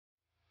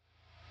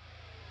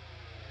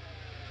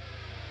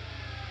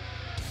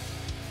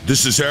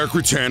This is Eric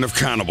Rutan of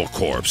Cannibal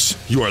Corpse.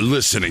 You are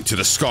listening to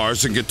the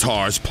Scars and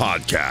Guitars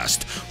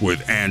podcast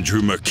with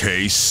Andrew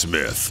McKay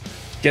Smith.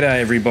 G'day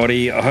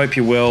everybody, I hope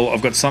you're well.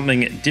 I've got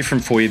something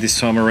different for you this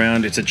time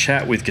around. It's a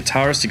chat with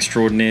guitarist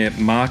extraordinaire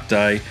Mark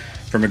Day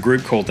from a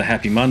group called the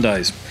Happy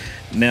Mondays.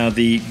 Now,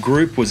 the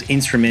group was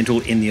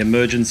instrumental in the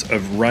emergence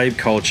of rave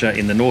culture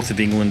in the north of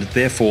England,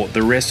 therefore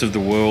the rest of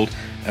the world,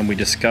 and we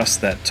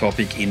discussed that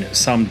topic in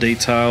some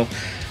detail.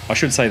 I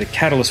should say the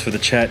catalyst for the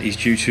chat is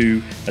due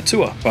to a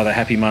tour by the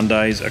Happy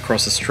Mondays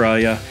across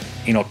Australia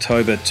in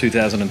October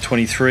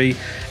 2023.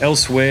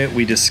 Elsewhere,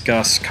 we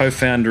discuss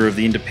co-founder of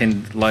the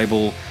independent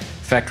label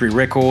Factory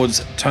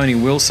Records, Tony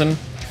Wilson,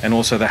 and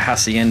also the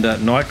Hacienda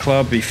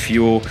nightclub. If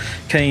you're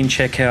keen,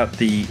 check out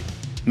the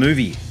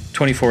movie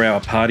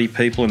 24-Hour Party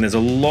People, and there's a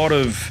lot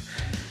of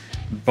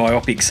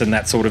biopics and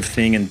that sort of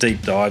thing and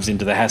deep dives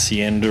into the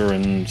Hacienda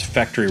and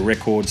Factory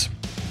Records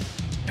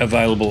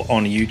available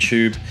on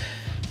YouTube.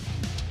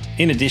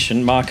 In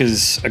addition, Mark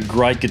is a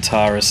great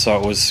guitarist, so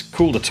it was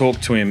cool to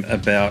talk to him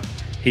about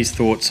his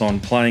thoughts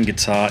on playing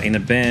guitar in a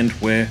band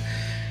where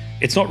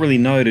it's not really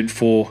noted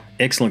for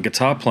excellent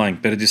guitar playing,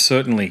 but it is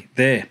certainly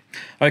there.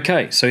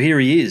 Okay, so here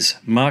he is,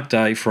 Mark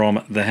Day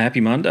from the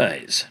Happy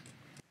Mondays.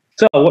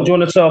 So, what do you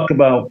want to talk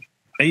about?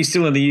 Are you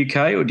still in the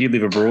UK or do you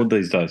live abroad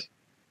these days?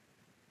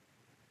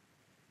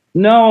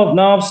 No,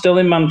 I'm still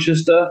in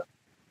Manchester.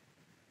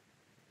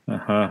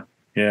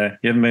 Yeah,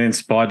 you haven't been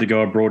inspired to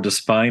go abroad to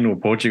Spain or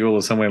Portugal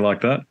or somewhere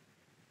like that?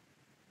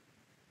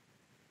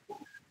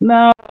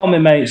 No, my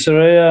mates are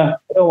here.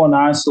 I don't want to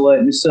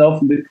isolate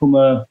myself and become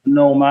a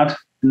nomad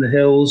in the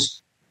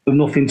hills with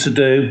nothing to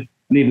do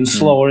and even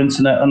slower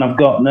internet than I've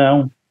got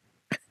now.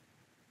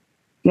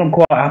 I'm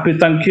quite happy,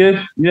 thank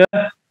you. Yeah,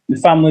 my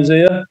family's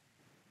here.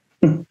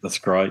 That's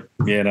great.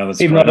 Yeah, no,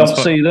 that's even great. though I don't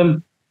see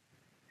them.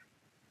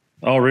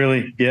 Oh,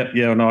 really?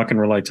 Yeah, no, I can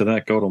relate to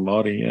that. God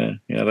almighty,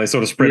 yeah. They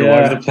sort of spread all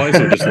over the place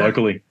or just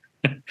locally?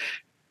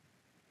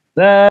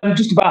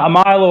 Just about a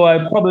mile away,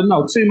 probably,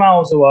 2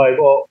 miles away,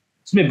 but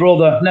it's my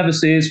brother. Never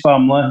see his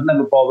family,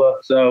 never bother,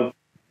 so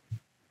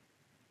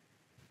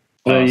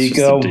there you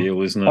go. It's the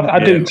deal, isn't it? I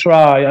do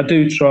try,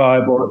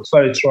 but it's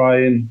very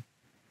trying.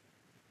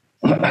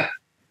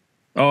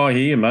 Oh, I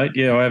hear you, mate.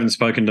 Yeah, I haven't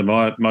spoken to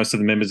most of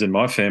the members in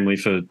my family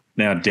for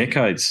now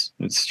decades.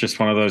 It's just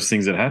one of those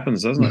things that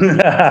happens, doesn't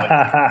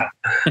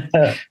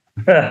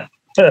it?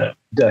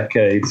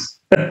 Decades.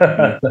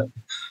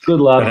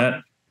 Good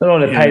lad. They're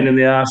only a pain in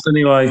the arse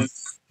anyway.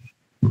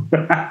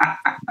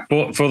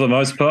 For the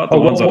most part, the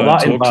ones I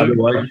don't talk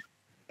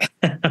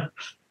to.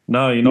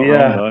 No, you're not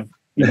wrong, though.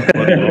 You're not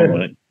bloody wrong,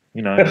 mate.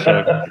 You know,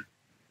 so...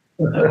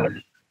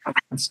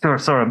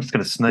 Sorry, I'm just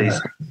going to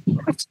sneeze.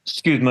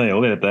 Excuse me,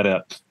 I'll edit that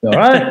out. All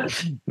right.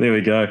 There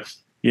we go.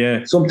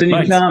 Yeah. Something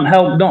you can't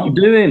help not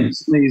doing,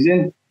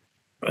 sneezing.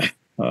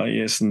 Oh,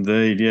 yes,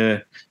 indeed, yeah.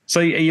 So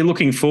are you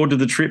looking forward to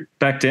the trip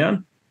back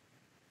down?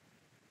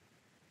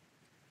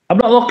 I'm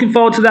not looking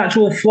forward to the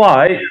actual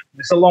flight.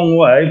 It's a long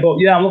way, but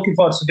yeah, I'm looking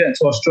forward to getting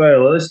to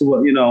Australia. This is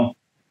what,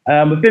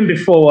 we've been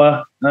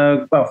before,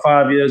 about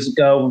 5 years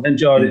ago.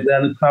 Enjoyed it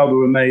then. The crowd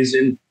were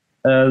amazing.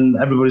 And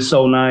everybody's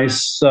so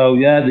nice. So,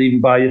 yeah, they even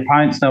buy you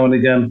pints now and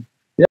again.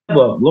 Yeah,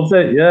 but loved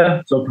it,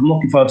 yeah. So I'm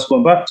looking forward to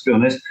going back, to be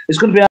honest. It's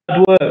going to be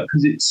hard work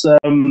because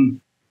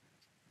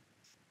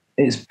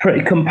it's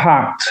pretty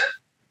compact.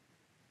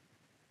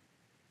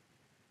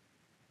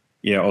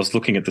 Yeah, I was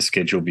looking at the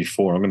schedule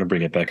before. I'm going to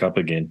bring it back up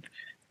again.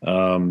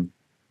 Yeah,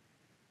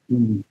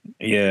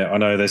 I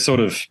know. They're sort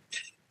of...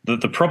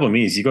 The problem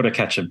is you've got to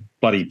catch a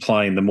bloody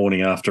plane the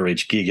morning after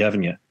each gig,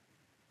 haven't you?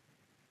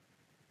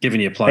 Given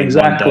you're playing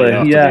one day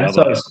after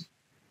the other.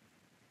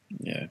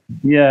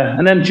 Yeah,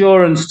 an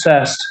endurance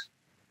test.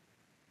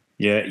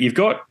 Yeah, you've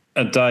got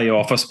a day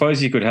off. I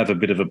suppose you could have a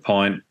bit of a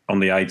pint on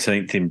the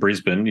 18th in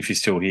Brisbane if you're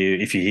still here,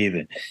 if you're here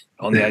then,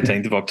 on the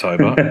 18th of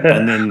October.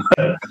 and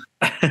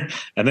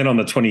then on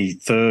the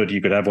 23rd you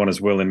could have one as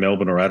well in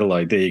Melbourne or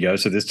Adelaide. There you go.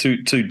 So there's two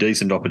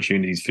decent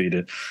opportunities for you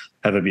to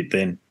have a bit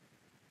then.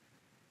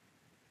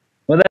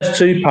 Well, there's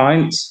 2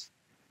 pints.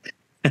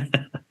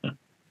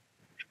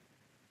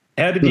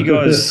 How did you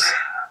guys?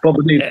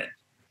 Probably.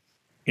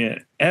 Yeah.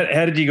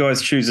 How did you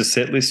guys choose a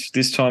set list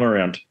this time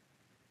around?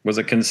 Was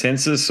it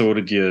consensus or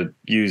did you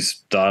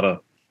use data?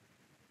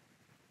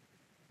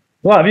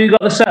 Well, have you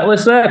got the set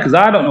list there? Because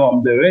I don't know what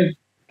I'm doing.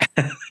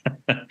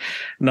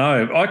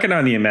 No, I can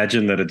only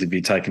imagine that it'd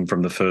be taken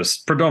from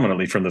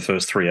predominantly from the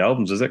first 3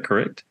 albums. Is that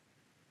correct?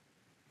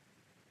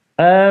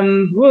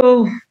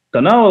 Well,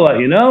 don't know. I'll let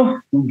you know.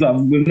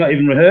 We've not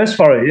even rehearsed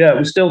for it yet.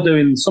 We're still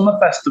doing summer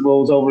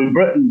festivals over in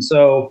Britain,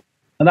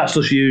 and that's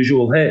just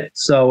usual hit.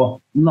 So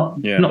I'm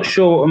not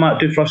sure what we might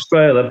do for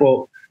Australia,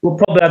 but we'll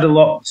probably add a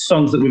lot of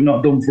songs that we've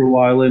not done for a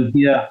while in.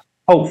 Yeah,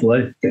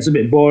 hopefully. It gets a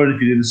bit boring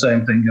if you do the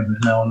same thing every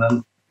now and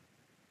then.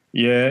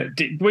 Yeah.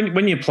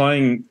 When you're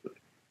playing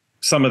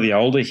some of the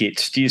older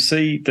hits, do you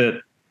see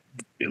that,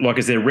 like,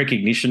 is there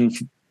recognition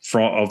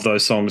of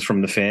those songs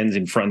from the fans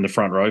in the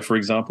front row, for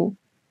example?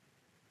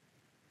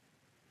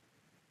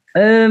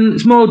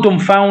 It's more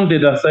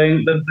dumbfounded, I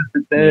think.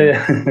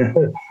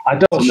 I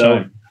don't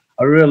know.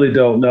 I really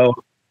don't know.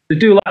 They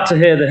do like to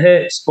hear the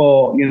hits,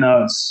 but you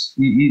know,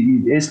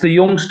 it's the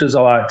youngsters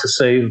I like to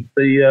see.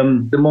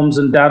 The mums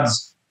and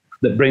dads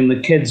that bring the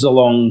kids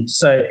along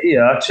say,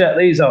 "Yeah, check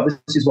these out.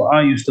 This is what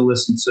I used to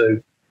listen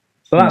to."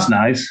 So that's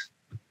nice.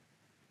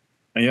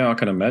 Yeah, I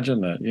can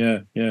imagine that. Yeah,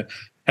 yeah.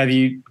 Have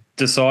you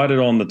decided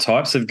on the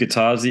types of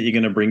guitars that you're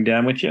going to bring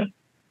down with you?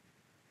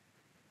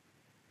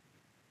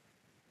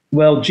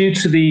 Well, due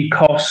to the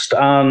cost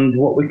and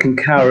what we can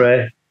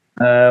carry,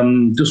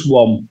 just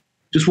one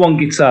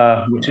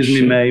guitar, which is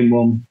my main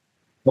one.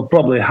 We'll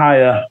probably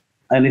hire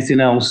anything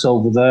else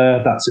over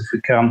there. That's if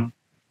we can.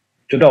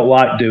 Which I don't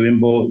like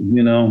doing, but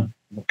you know,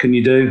 what can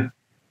you do?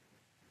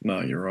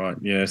 No, you're right.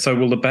 Yeah. So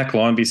will the back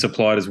line be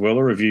supplied as well,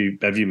 or have you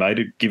made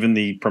it, given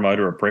the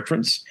promoter a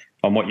preference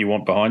on what you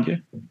want behind you?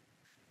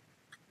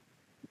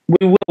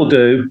 We will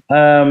do.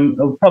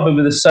 It'll probably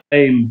be the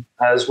same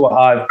as what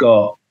I've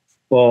got,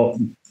 but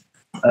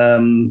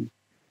we're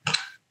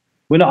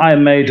not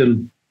Iron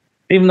Maiden.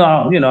 Even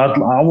though, you know,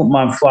 I wouldn't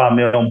mind flying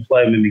my own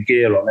plane with my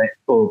gear on it,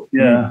 but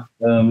yeah,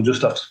 we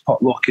just have to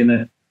pop luck in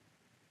it.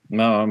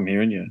 No, I'm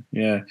hearing you.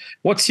 Yeah.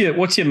 What's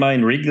your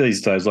main rig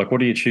these days? Like, what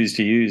do you choose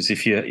to use?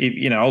 If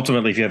you know,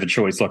 ultimately, if you have a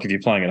choice, like if you're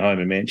playing at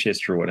home in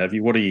Manchester or what have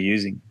you, what are you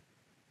using?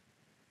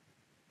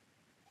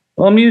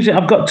 Well,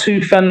 I've got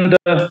two Fender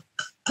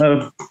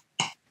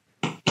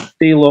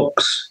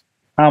Deluxe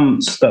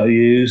amps that I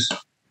use,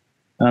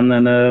 and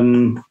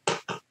then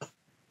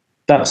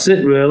that's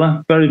it really.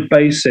 Very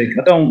basic.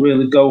 I don't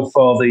really go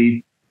for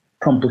the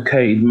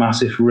complicated,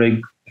 massive rig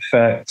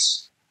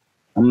effects.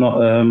 I'm not.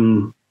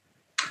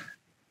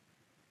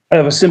 I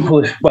have a simple,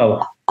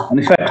 an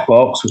effects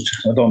box, which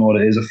I don't know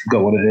what it is. I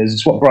forgot what it is.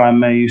 It's what Brian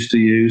May used to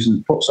use, and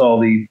it puts all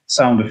the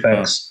sound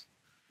effects,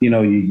 you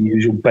know, your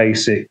usual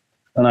basic.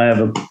 And I have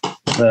a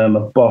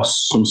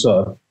Boss, some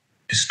sort of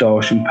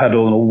distortion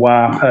pedal and a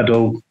wah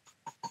pedal.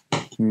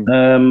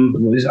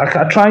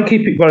 I try and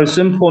keep it very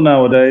simple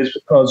nowadays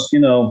because, you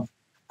know,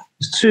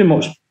 there's too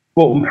much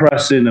button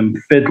pressing and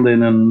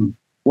fiddling, and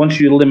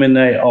once you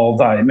eliminate all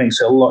that, it makes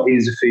it a lot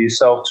easier for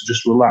yourself to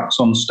just relax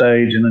on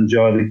stage and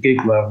enjoy the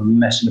gig rather than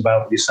messing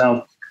about with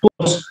yourself.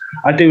 Plus,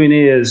 I do in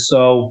ears,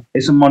 so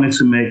it's a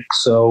monitor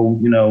mix, so,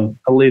 you know,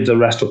 I leave the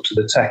rest up to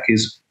the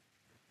techies.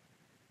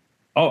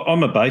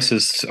 I'm a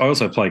bassist. I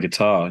also play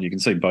guitar. You can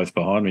see both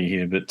behind me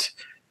here, but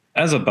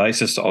as a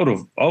bassist,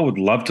 I would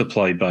love to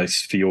play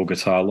bass for your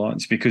guitar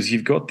lines because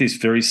you've got this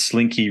very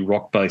slinky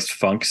rock-based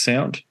funk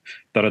sound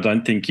that I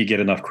don't think you get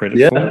enough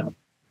credit for.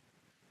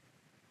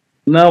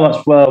 No,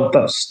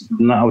 that's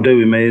not how I do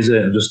with me, is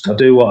it? I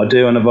do what I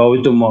do, and I've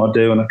always done what I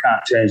do, and I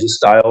can't change the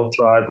style.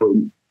 Try, but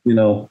you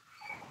know,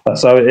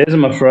 that's how it is.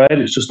 I'm afraid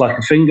it's just like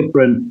a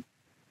fingerprint.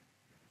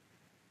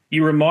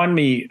 You remind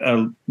me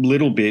a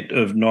little bit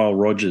of Nile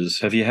Rodgers.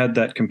 Have you had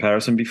that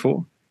comparison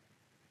before?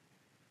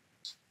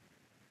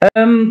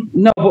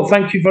 No, but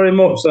thank you very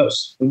much.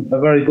 That's a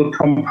very good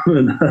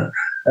compliment.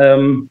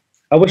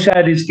 I wish I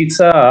had his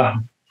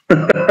guitar.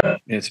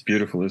 It's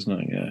beautiful,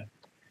 isn't it? Yeah.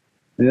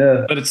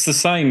 Yeah. But it's the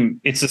same.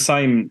 It's the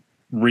same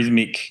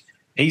rhythmic.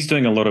 He's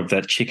doing a lot of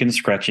that chicken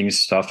scratching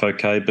stuff,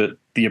 okay, but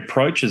the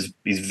approach is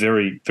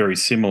very, very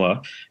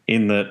similar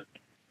in that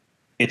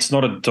it's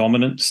not a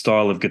dominant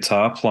style of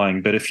guitar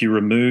playing, but if you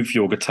remove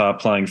your guitar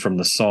playing from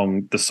the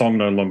song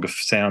no longer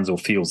sounds or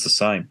feels the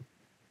same.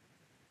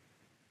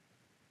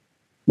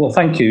 Well,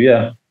 thank you.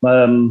 Yeah.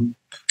 I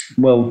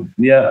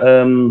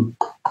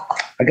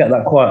get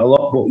that quite a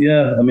lot, but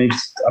yeah, I mean,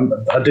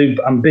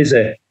 I'm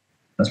busy.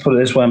 Let's put it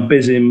this way: I'm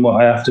busy in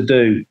what I have to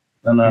do,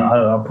 and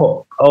I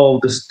put all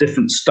these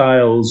different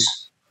styles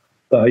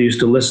that I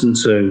used to listen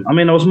to. I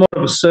mean, I was more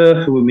of a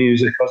surfer with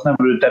music. I was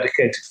never a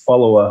dedicated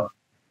follower.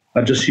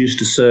 I just used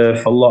to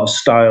surf a lot of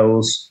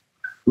styles,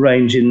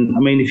 ranging. I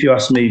mean, if you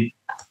ask me,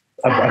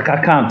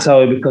 I can't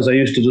tell you because I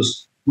used to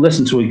just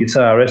listen to a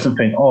guitarist and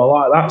think, oh, I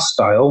like that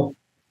style.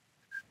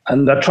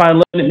 And I try and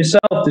learn it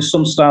myself. There's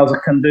some styles I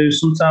can do,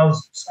 some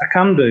styles I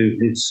can do.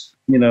 It's,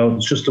 you know,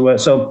 it's just the way.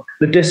 So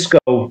the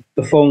disco,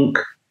 the funk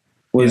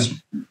was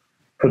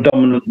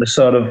predominantly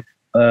sort of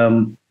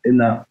in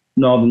that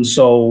northern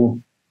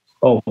soul.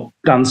 Oh,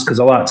 dance, because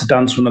I like to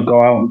dance when I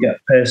go out and get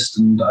pissed,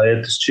 and I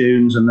heard these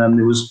tunes. And then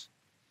I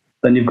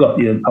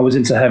was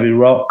into heavy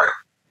rock.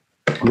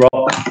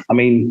 I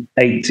mean,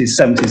 80s,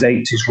 70s,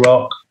 80s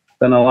rock.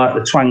 Then I like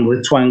the twang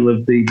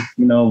of the,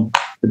 you know,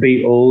 the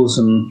Beatles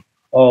and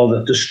all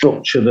the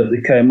structure that they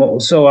came up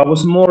with. So I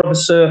was more of a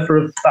surfer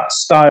of that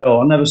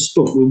style. I never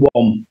stuck with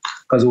one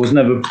because I was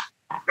never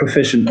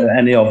proficient at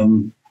any of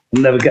them.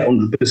 I'd never get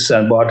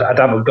 100%, but I'd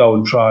have a go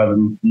and try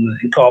them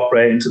and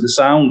incorporate into the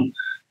sound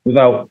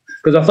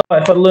because I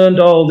thought if I learned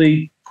all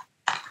the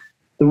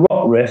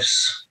rock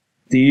riffs,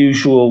 the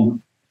usual,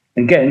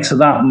 and get into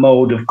that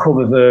mode of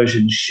cover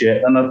version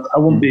shit, and I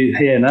wouldn't be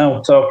here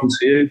now talking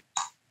to you.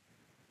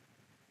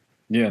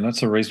 Yeah,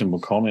 that's a reasonable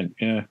comment.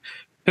 Yeah.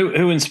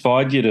 Who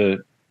inspired you to?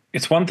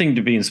 It's one thing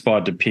to be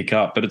inspired to pick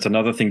up, but it's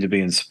another thing to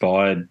be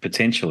inspired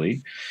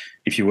potentially,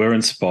 if you were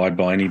inspired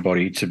by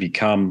anybody, to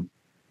become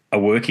a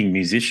working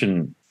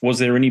musician. Was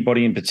there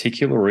anybody in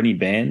particular or any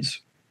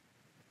bands?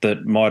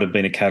 that might have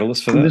been a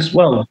catalyst for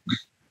that?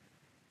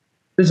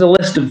 There's a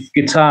list of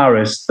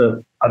guitarists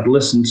that I'd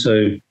listen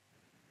to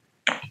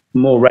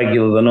more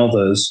regular than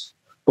others,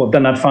 but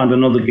then I'd find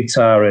another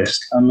guitarist.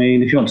 I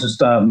mean, if you want to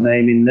start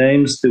naming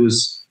names, there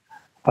was,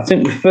 I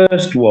think the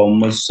first one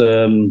was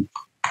Frank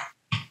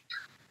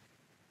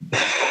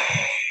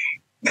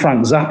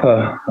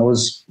Zappa.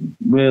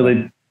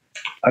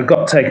 I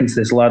got taken to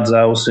this lad's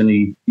house and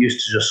he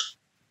used to just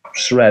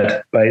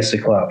shred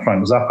basically like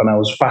Frank Zappa, and I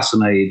was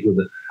fascinated with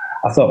it.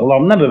 I thought, well,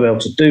 I'll never be able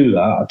to do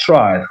that. I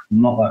tried.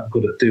 I'm not that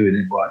good at doing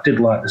it, but I did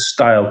like the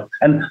style.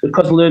 And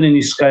because learning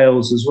these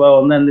scales as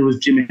well. And then there was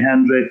Jimi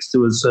Hendrix, there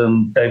was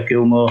Dave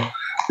Gilmour,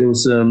 there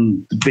was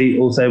the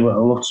Beatles. I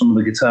loved some of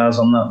the guitars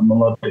on that,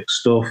 melodic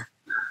stuff.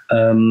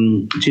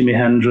 Jimi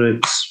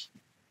Hendrix,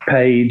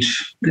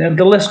 Page. Yeah,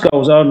 the list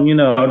goes on, you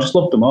know. I just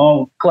loved them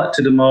all,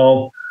 collected them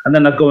all. And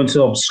then I'd go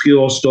into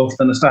obscure stuff.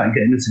 Then I started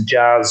getting into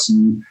jazz,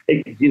 and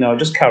it, you know, it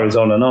just carries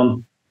on and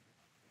on.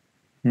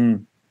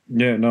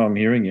 Yeah, no, I'm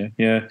hearing you.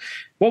 Yeah,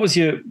 what was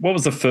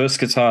the first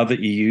guitar that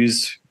you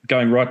used?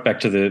 Going right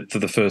back to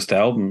the first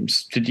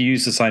albums, did you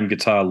use the same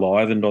guitar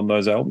live and on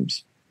those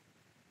albums?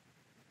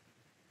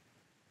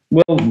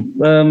 Well,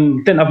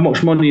 didn't have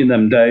much money in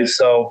them days,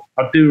 so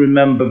I do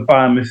remember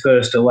buying my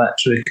first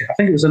electric. I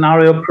think it was an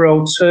Ario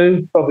Pro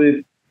 2,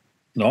 probably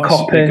Nice.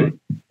 copy.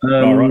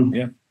 All right,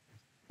 yeah.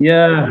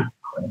 Yeah,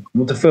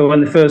 when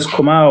they first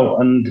come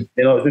out, and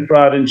you know, it was my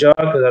pride and joy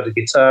because I had a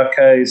guitar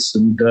case,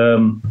 and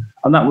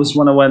that was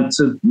when I went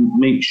to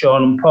meet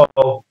Sean and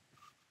Paul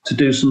to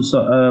do some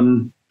sort,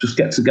 just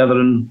get together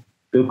and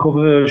do a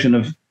cover version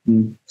of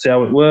and see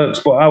how it works.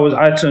 But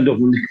I turned up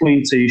with the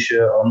Queen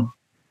T-shirt on,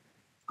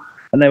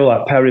 and they were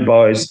like Perry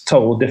boys,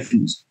 total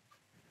different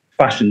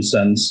fashion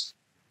sense.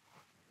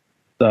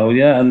 So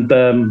yeah, and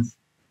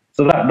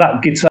so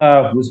that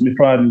guitar was my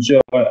pride and joy,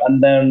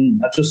 and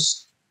then I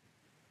just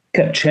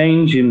kept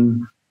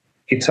changing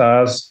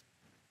guitars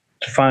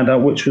to find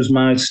out which was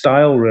my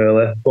style,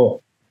 really. But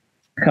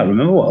I can't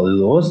remember what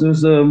it was. There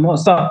was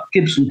what's that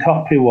Gibson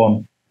copy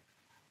one?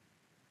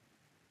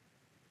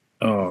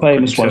 Oh,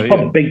 famous one. It's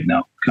probably big now.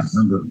 I can't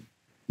remember.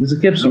 There's a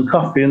Gibson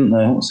copy, isn't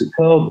there? What's it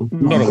called?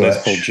 Not a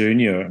Les Paul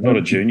Junior, not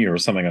a Junior or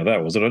something like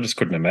that, was it? I just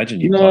couldn't imagine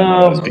you playing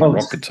one of those big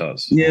rock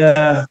guitars.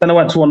 Yeah. Then I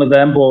went to one of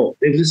them, but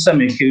it was a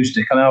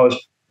semi-acoustic, and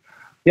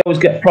you always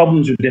get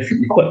problems with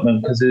different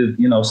equipment because,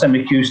 you know,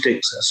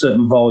 semi-acoustics at a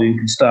certain volume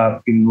can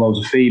start giving loads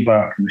of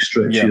feedback and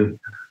restrict you.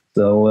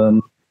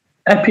 So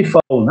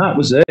Epiphone, that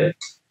was it.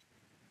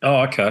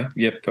 Oh, okay.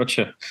 Yep,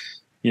 gotcha.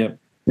 Yep.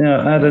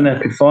 Yeah, I had an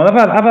Epiphone.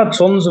 I've had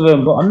tons of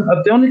them,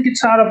 but the only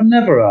guitar I've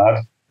never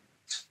had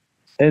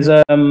is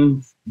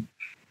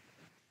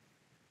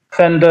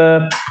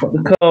Fender, what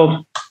they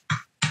called?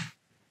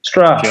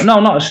 Strat. Yeah. No,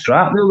 not a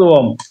Strat, the other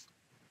one.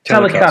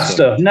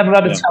 Telecaster. Never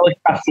had a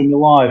Telecaster in my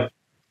life.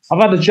 I've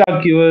had a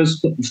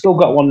Jaguars, still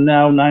got one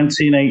now,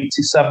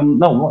 1987.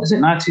 No, what is it,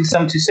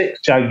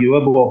 1976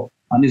 Jaguar, but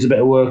I need a bit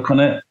of work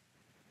on it.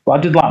 But I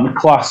did like my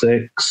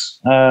classics.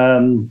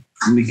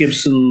 My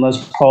Gibson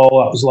Les Paul,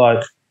 that was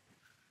like,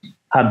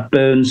 had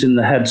burns in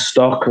the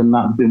headstock, and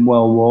that had been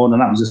well worn,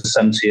 and that was a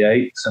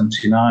 78,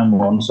 79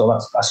 one, so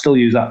I still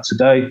use that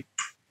today.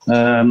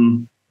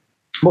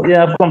 But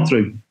yeah, I've gone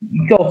through,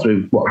 you go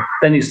through,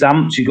 then it's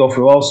amps, you go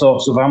through all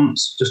sorts of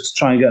amps just to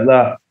try and get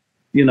that,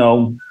 you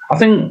know. I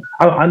think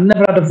I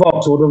never had a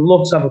Vox. I would have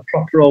loved to have a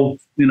proper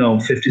old, you know,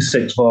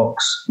 56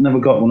 Vox. Never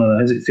got one of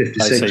those. Is it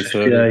 56?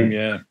 AC30,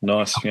 yeah,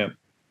 nice, yeah.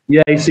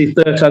 Yeah,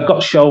 AC30, I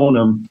got shown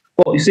them.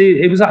 But you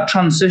see, it was that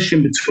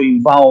transition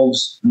between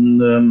valves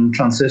and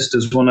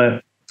transistors, wasn't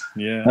it?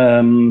 Yeah.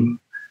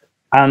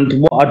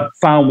 And what I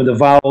found with the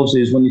valves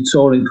is when you're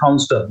touring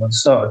constant, when they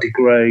start to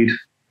degrade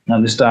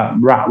and they start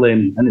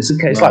rattling, and it's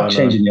like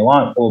changing your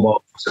light bulb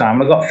all the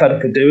time. And I got fed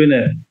up of doing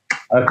it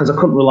because I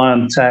couldn't rely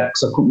on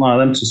techs. I couldn't rely on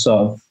them to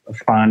sort of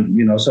find,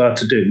 you know, so I had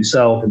to do it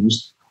myself. It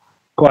was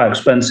quite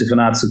expensive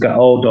and hard to get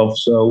hold of.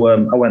 So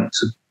I went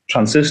to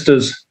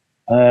transistors.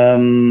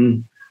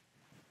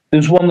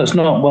 There's one that's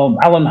not, well,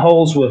 Alan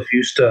Holsworth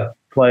used to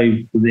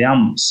play with the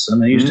amps,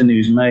 and they used to know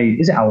his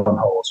mate. Is it Alan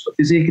Holsworth?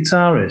 Is he a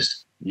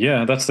guitarist?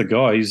 Yeah, that's the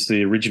guy. He's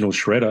the original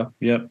shredder.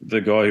 Yep, the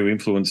guy who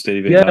influenced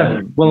Stevie.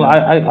 Yeah, well,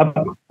 I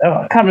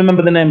can't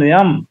remember the name of the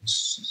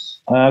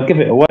amps. I'll give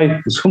it away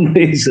for some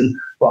reason,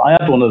 but I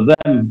had one of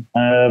them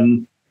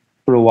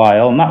for a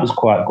while, and that was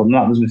quite good, and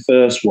that was my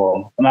first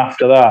one. And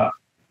after that,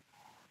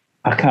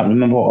 I can't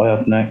remember what I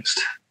had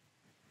next.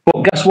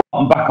 But guess what?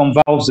 I'm back on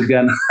valves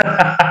again.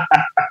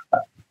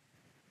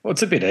 Well,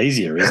 it's a bit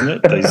easier, isn't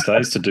it, these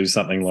days, to do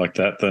something like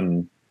that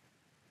than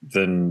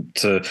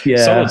to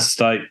solid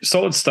state.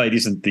 Solid state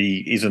isn't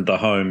the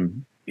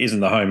home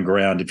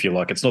ground, if you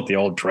like. It's not the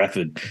Old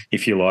Trafford,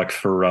 if you like,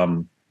 for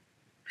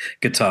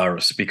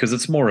guitarists, because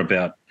it's more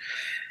about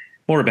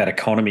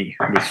economy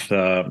with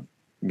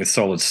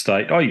solid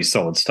state. I use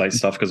solid state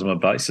stuff because I'm a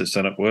bassist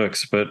and it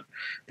works, but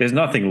there's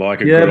nothing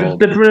like a good old.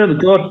 They're really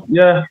good.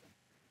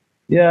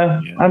 Yeah.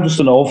 I'm just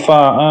an old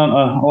fart, aren't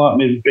I? I like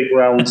my big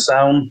round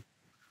sound.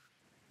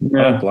 Yeah.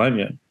 I don't blame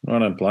you. I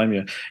don't blame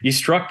you. You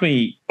struck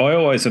me. I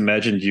always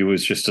imagined you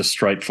as just a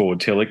straightforward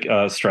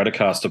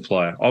Stratocaster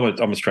player. I'm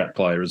a Strat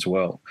player as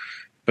well,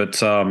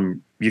 but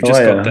you've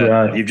just got that.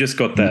 Right. You've just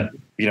got that.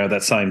 You know,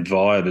 that same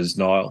vibe as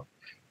Niall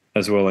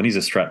as well, and he's a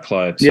Strat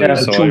player too. Yeah,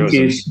 so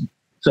chunkies.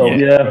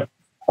 Yeah.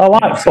 I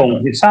like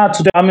funk. It's hard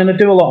to do. I mean, I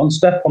do a lot on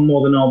Stefan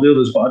more than all the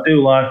others, but I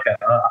do like it.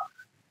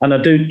 And I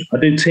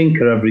do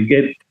tinker every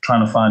gig,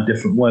 trying to find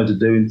different ways of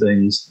doing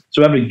things.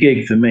 So every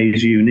gig for me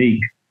is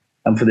unique,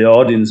 and for the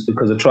audience,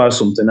 because I try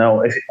something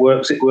out. If it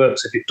works, it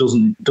works. If it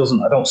doesn't, it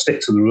doesn't. I don't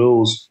stick to the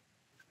rules.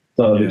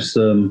 So it's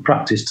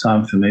practice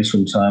time for me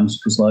sometimes,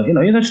 because, like,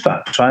 you just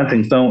start trying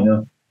things, don't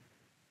you?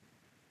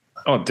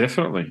 Oh,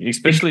 definitely.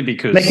 Especially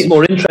because make it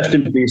more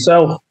interesting for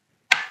yourself.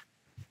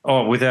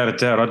 Oh, without a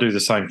doubt. I do the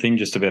same thing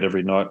just about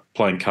every night,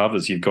 playing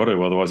covers. You've got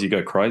to, otherwise you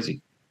go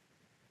crazy.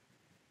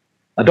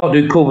 I don't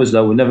do covers,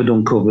 though. We've never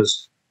done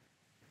covers.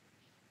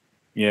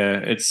 Yeah,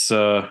 it's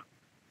I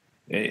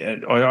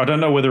don't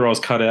know whether I was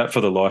cut out for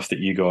the life that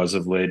you guys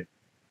have led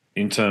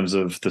in terms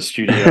of the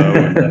studio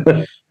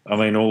and I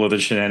mean, all of the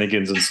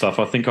shenanigans and stuff.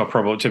 I think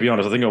to be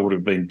honest, I think I would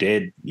have been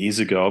dead years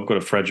ago. I've got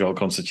a fragile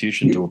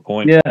constitution to a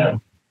point. Yeah.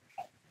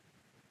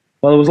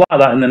 Well, it was like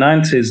that in the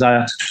 90s. I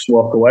had to just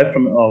walk away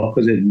from it all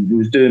because it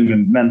was doing my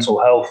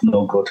mental health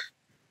no good.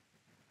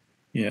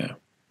 Yeah.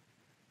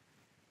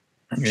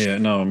 Yeah,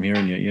 no, I'm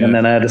hearing you. Yeah. And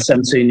then I had a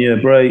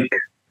 17-year break.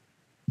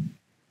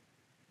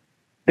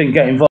 Didn't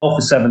get involved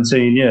for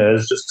 17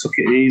 years. Just took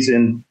it easy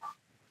and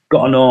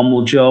got a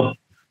normal job.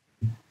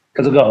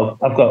 Because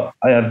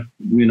I had a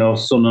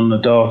son and a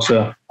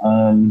daughter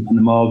and a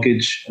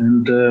mortgage,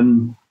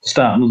 and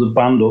start another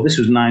band up. This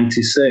was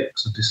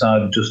 96. I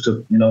decided just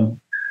to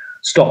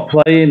stop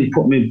playing,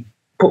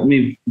 put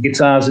me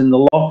guitars in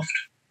the loft,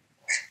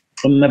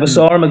 and never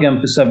saw them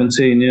again for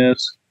 17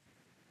 years.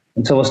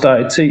 Until I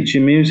started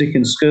teaching music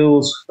in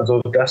schools, because I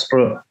was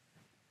desperate.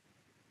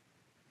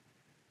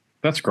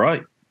 That's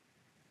great.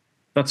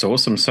 That's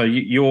awesome. So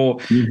you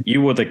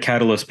were the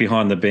catalyst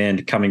behind the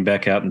band coming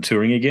back out and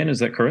touring again. Is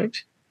that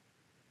correct?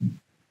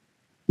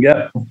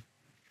 Yeah.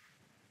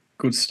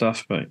 Good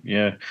stuff, mate.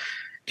 Yeah.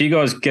 Do you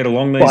guys get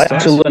along these days? I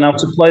had to learn how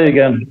to play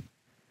again.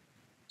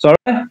 Sorry?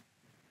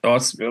 Oh,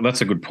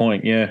 that's a good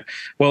point. Yeah.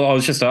 Well, I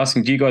was just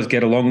asking, do you guys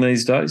get along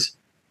these days?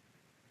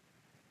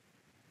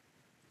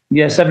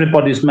 Yes,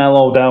 everybody's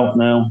mellowed out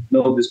now.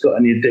 Nobody's got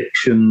any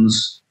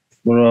addictions.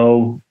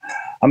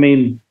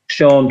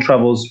 Sean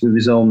travels with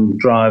his own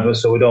driver,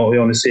 so we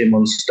only see him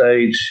on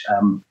stage.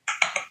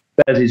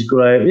 Bezzy's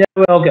great. Yeah,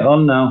 we all get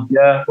on now.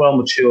 Yeah, well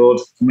matured.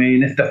 I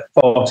mean, if they're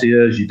 40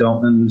 years you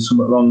don't, then there's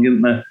something wrong,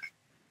 isn't there?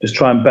 Just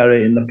try and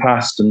bury it in the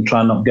past and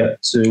try not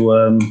get too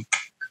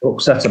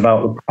upset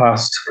about the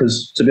past,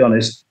 because, to be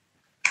honest,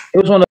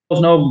 it was one of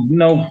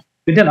those,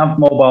 we didn't have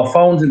mobile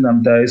phones in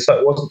them days, so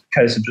it wasn't a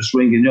case of just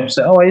ringing you up and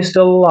saying, oh, are you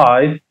still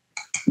alive?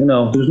 There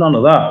was none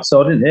of that.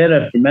 So I didn't hear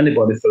it from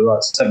anybody for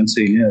like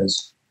 17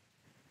 years.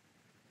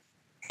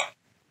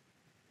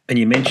 And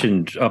you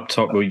mentioned up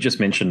top, you just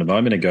mentioned a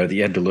moment ago that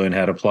you had to learn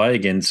how to play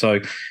again. So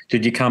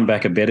did you come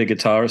back a better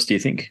guitarist, do you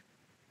think?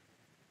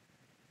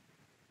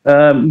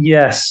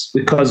 Yes,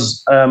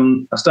 because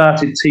I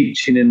started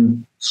teaching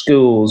in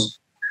schools,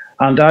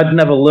 and I'd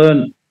never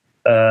learned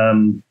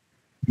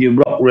your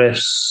rock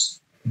riffs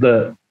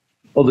that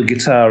other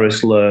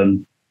guitarists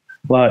learn,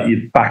 like your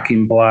Back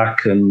in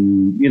Black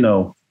and,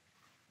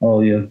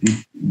 all the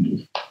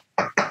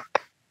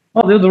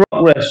other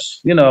rock riffs,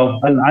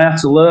 and I had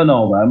to learn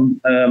all them.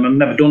 I've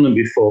never done them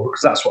before because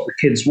that's what the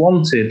kids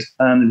wanted,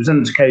 and it was an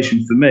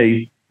education for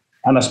me.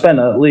 And I spent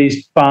at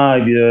least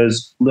 5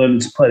 years learning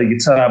to play the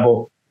guitar,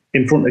 but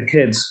in front of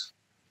kids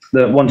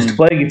that wanted to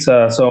play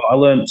guitar. So I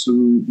learned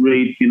to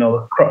read,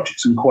 the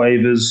crotchets and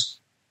quavers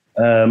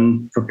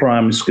for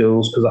primary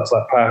schools, because that's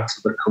like part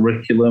of the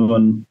curriculum,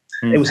 and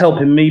it was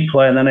helping me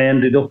play. And then I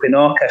ended up in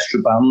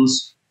orchestra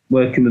bands,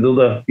 working with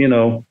other,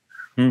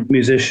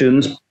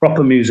 musicians,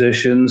 proper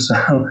musicians.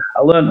 I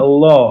learned a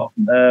lot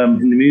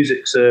in the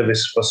music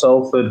service for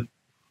Salford,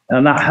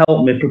 and that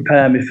helped me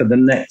prepare me for the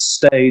next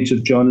stage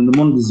of joining the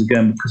Mondays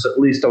again, because at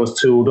least I was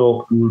tooled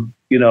up. And,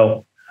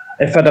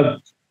 if I'd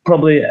have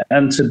probably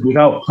entered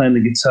without playing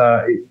the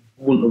guitar, it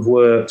wouldn't have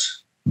worked.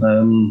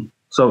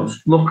 So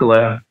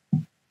luckily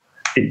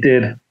it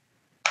did.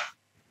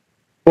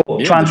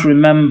 But trying to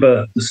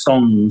remember the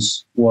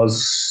songs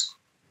was,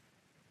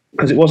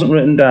 because it wasn't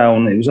written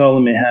down, it was all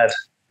in my head.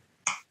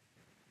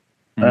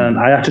 And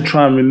I had to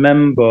try and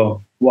remember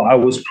what I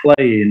was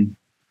playing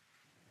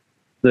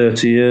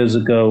 30 years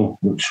ago,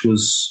 which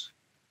was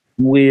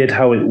weird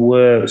how it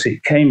works.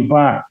 It came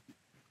back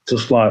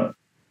just like,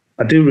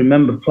 I do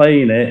remember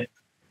playing it,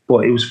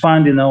 but it was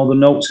finding all the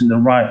notes in the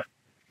right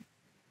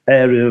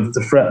area of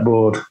the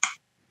fretboard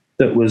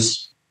that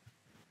was,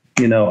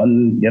 and I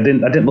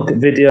didn't look at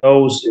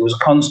videos. It was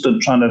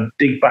constant trying to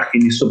dig back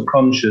in your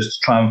subconscious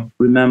to try and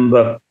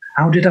remember,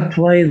 how did I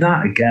play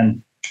that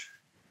again?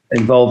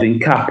 Involving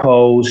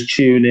capos,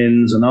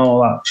 tunings, and all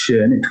that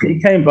shit. And it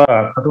came back.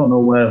 I don't know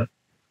where.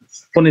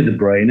 Funny, the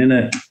brain, isn't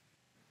it?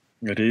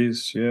 It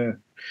is, yeah.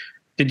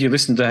 Did you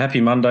listen to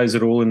Happy Mondays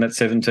at all in that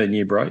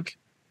 17-year break?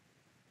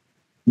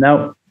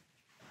 No,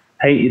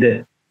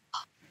 hated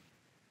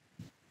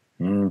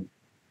it.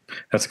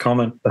 That's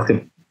common. Like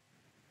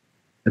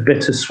a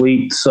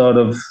bittersweet sort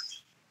of,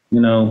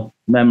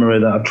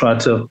 memory that I tried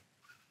to,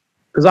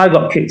 because I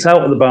got kicked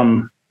out of the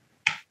band,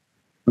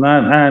 and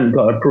I hadn't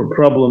got a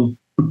problem,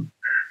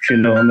 if you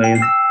know what I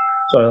mean.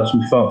 Sorry, that's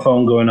my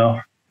phone going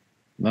off.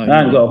 No, I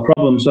hadn't got a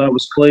problem, so it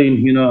was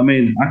clean, you know what I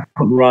mean. I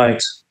couldn't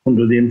write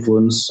under the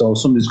influence, so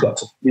somebody's got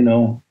to,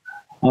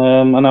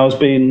 and I was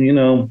being,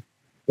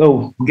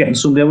 we're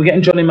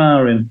getting Johnny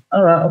Marr in.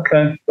 All right,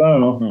 okay, fair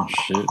enough. Oh,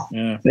 shit,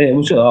 yeah. It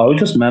was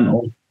just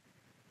mental.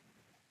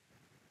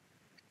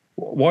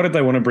 Why did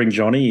they want to bring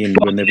Johnny in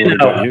when they've already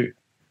got you?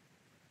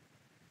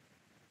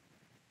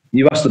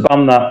 You asked the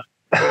band that.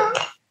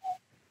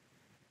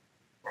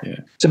 Yeah.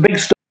 It's a big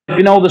story. If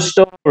you know the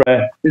story,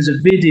 there's a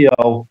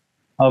video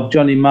of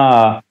Johnny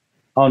Marr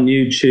on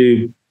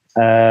YouTube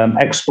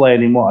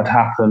explaining what had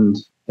happened.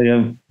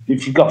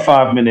 If you've got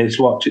 5 minutes,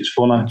 watch. It's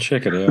funny.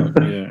 Check it out.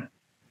 Yeah.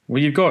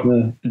 Well, you've got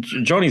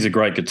Johnny's a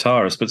great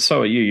guitarist, but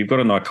so are you. You've got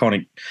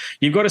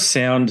you've got a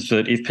sound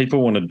that if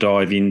people want to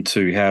dive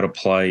into how to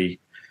play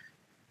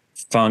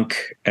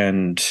funk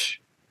and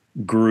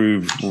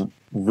groove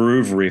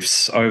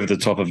riffs over the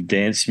top of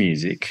dance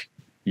music,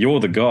 you're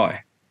the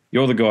guy.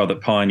 You're the guy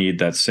that pioneered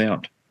that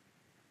sound.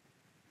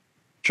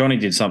 Johnny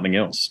did something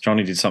else.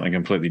 Johnny did something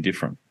completely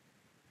different.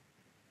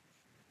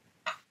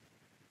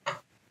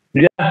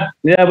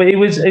 Yeah, but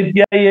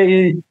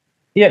he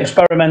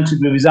experimented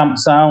with his amp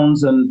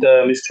sounds and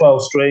his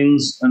 12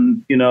 strings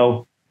and,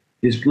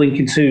 his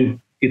linking two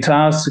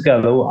guitars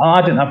together.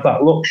 I didn't have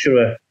that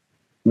luxury,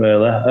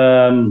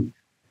 really,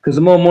 because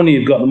the more money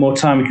you've got, the more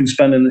time you can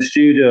spend in the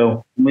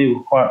studio. And we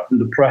were quite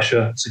under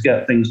pressure to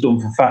get things done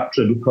for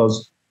Factory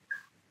because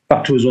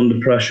Factory was under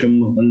pressure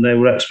and they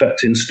were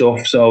expecting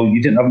stuff, so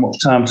you didn't have much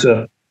time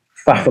to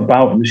faff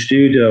about in the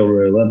studio,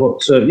 really.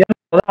 But,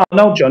 I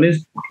know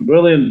Johnny's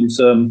brilliant.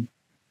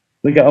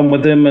 We get on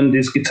with him, and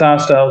his guitar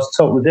style is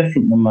totally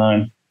different than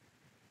mine.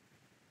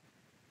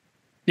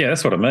 Yeah,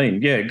 that's what I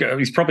mean. Yeah,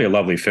 he's probably a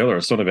lovely fella.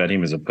 It's not about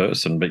him as a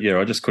person, but yeah,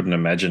 I just couldn't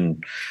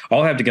imagine.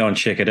 I'll have to go and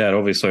check it out.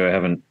 Obviously, I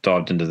haven't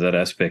dived into that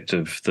aspect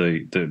of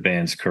the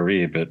band's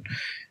career, but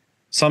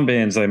some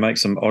bands, they make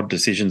some odd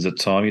decisions at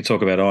time. You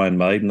talk about Iron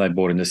Maiden, they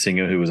brought in a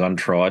singer who was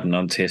untried and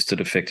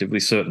untested effectively,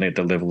 certainly at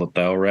the level that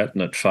they were at,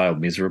 and it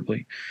failed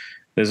miserably.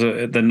 The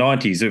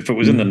 90s, if it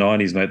was in the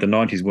 90s, mate, the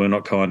 90s were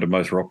not kind to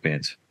most rock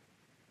bands.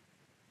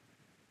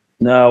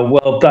 No,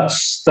 well,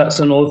 that's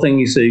another thing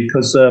you see,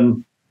 because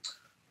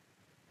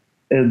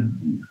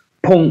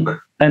punk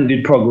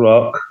ended prog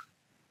rock.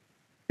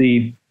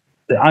 The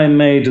Iron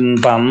Maiden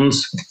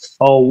bands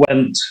all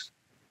went,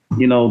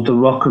 the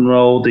rock and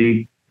roll,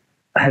 the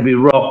heavy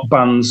rock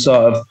bands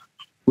sort of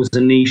was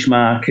a niche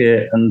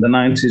market, and the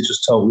 90s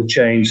just totally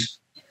changed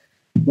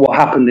what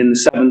happened in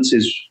the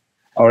 70s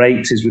or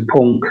 80s with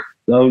punk.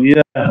 So,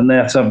 yeah, and they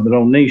had to have their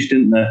own niche,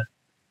 didn't they?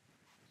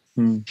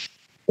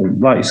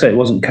 Like you say, it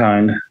wasn't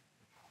kind.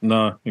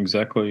 No,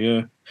 exactly,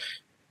 yeah.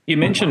 You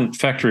mentioned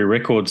Factory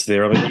Records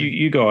there. I mean,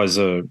 you guys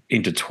are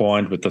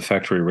intertwined with the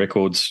Factory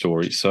Records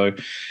story. So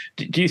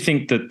do you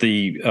think that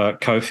the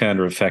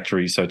co-founder of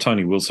Factory, so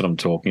Tony Wilson I'm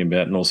talking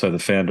about, and also the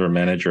founder and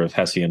manager of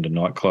Hacienda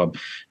Nightclub,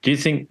 do you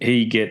think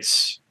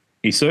he's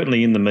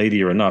certainly in the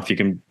media enough? You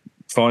can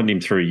find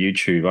him through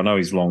YouTube. I know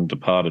he's long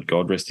departed,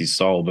 God rest his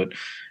soul, but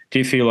do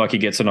you feel like he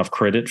gets enough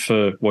credit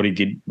for what he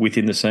did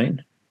within the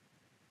scene?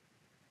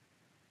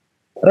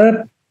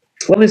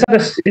 Well, he's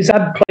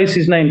had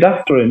places named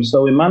after him.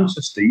 So in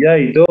Manchester, yeah,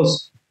 he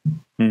does,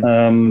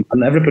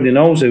 and everybody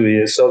knows who he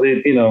is. So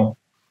you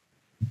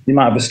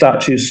might have a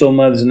statue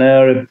somewhere. There's an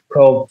area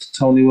called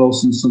Tony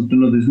Wilson,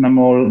 something of his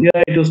memorial.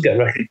 Yeah, he does get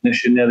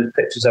recognition. Yeah, there's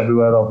pictures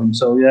everywhere of him.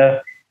 So yeah,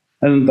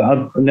 and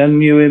then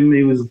knew him.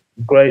 He was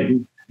great.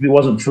 If it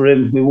wasn't for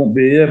him, we wouldn't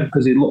be here,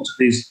 because he looked at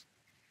these,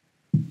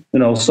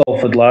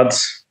 Salford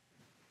lads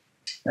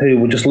who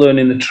were just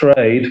learning the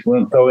trade,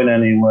 weren't going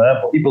anywhere,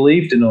 but he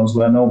believed in us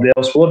where nobody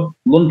else would.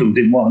 London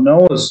didn't want to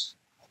know us,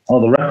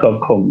 or the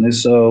record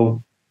companies,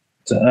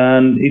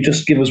 and he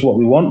just gave us what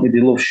we wanted.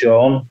 He loved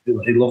Sean,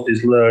 he loved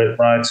his lyric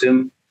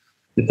writing,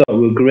 he thought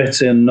we were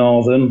gritty and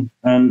northern,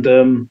 and,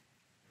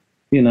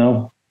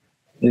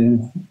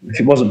 if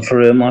it wasn't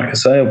for him, like I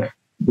say,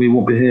 we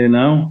won't be here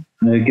now.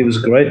 He gave us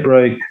a great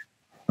break.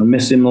 I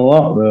miss him a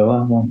lot,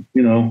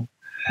 really.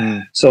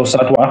 So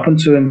sad what happened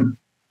to him.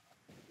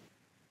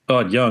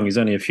 Died young. He's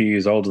only a few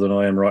years older than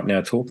I am right now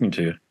talking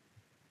to you.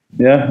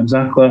 Yeah,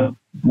 exactly.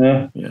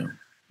 Yeah.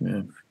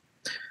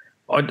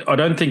 I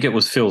don't think it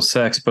was Phil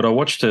Sachs, but I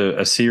watched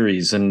a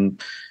series, and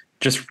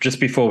just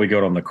before we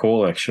got on the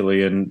call,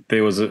 actually, and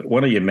there was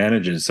one of your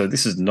managers. So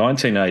this is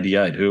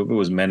 1988. Whoever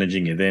was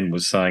managing you then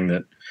was saying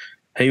that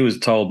he was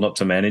told not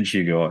to manage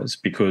you guys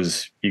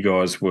because you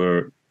guys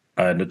were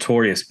a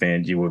notorious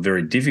band. You were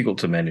very difficult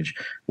to manage.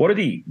 What did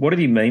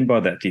he mean by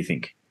that, do you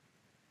think?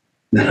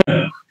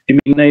 You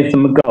mean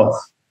Nathan McGough?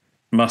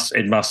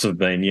 It must have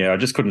been, yeah. I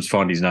just couldn't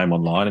find his name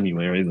online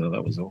anywhere either.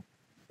 That was all.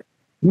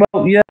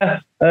 Well, yeah,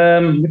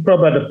 we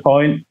probably had a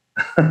point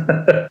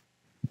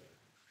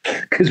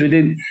because we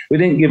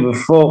didn't give a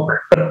fuck.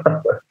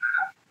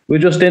 We're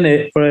just in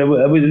it for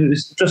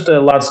it's just a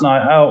lads'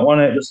 night out,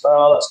 wasn't it? Just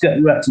let's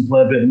get wrecked and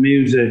play a bit of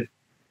music.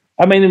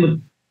 I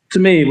mean, to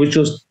me, it was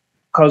just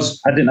because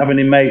I didn't have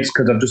any mates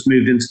because I've just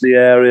moved into the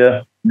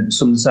area. And it was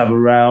something to have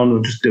around.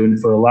 We're just doing it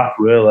for a laugh,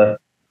 really. I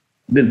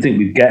didn't think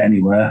we'd get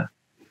anywhere.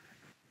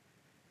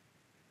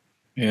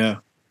 Yeah.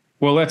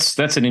 Well, that's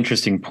an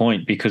interesting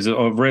point because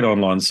I've read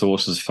online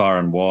sources far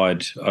and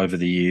wide over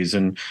the years.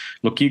 And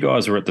look, you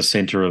guys are at the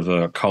centre of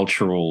a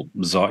cultural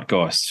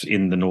zeitgeist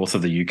in the north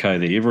of the UK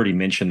there. You've already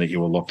mentioned that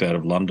you were locked out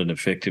of London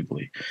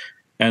effectively.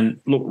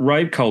 And look,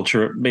 rave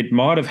culture, it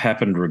might have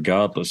happened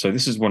regardless. So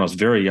this is when I was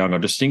very young. I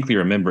distinctly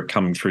remember it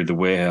coming through the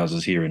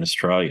warehouses here in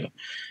Australia.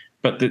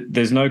 But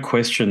there's no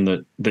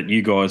question that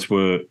you guys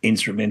were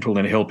instrumental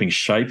in helping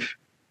shape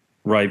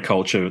rave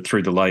culture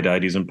through the late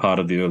 80s and part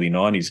of the early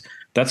 90s.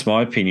 That's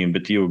my opinion,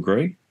 but do you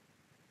agree?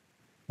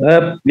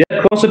 Yeah,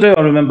 of course I do.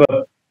 I remember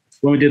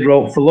when we did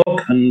Rope for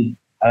Luck, and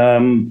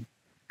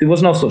there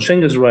was no such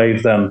thing as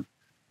rave then.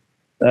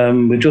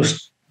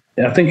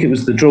 I think it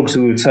was the drugs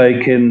that we were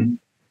taking,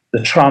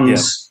 the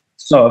trance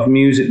sort of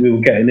music we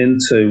were getting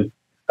into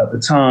at the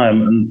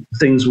time, and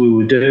things we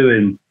were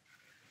doing,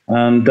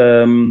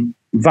 and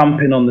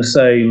vamping on the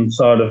same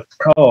sort of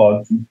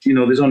chord. You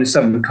know, there's only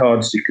 7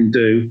 chords you can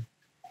do.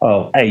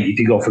 Well, 8 if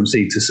you go from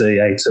C to C,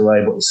 A to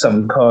A, but it's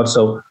 7 chords.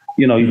 So,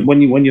 you know, when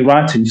you're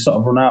writing, you sort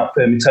of run out of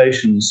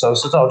permutations. So I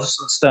said, just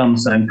stay on the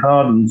same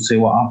chord and see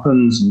what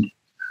happens and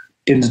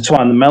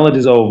intertwine the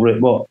melodies over it.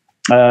 But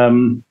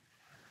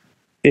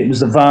it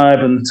was the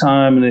vibe and the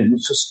time, and it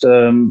was just,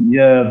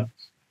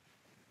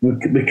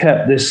 we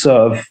kept this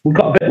sort of, we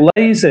got a bit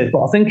lazy,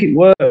 but I think it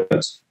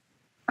worked.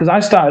 Because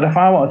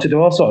I wanted to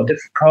do all sort of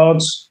different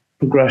chords,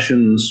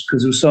 progressions,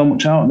 because there was so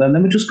much out there. And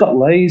then we just got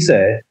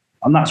lazy.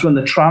 And that's when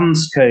the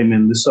trance came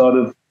in,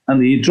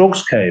 and the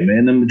drugs came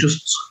in, and we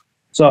just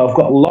sort of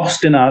got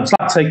lost in it's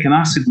like taking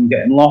acid and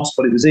getting lost,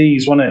 but it was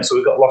ease, wasn't it? So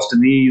we got lost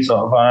in the ease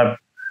sort of vibe.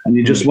 And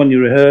you just, when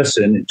you're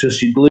rehearsing,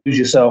 you'd lose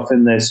yourself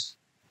in this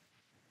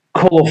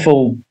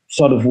colourful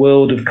sort of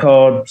world of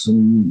chords,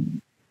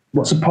 and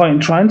what's the point in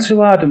trying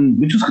too hard? And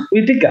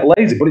we did get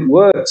lazy, but it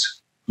worked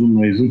for some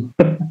reason.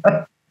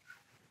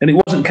 And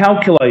it wasn't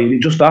calculated,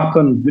 it just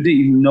happened. We didn't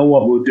even know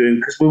what we were doing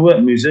because we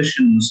weren't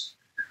musicians.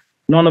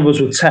 None of us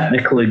were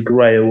technically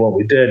great at what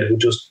we did. We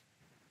just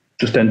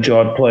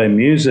enjoyed playing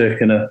music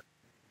in a,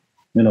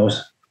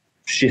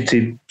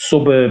 shitty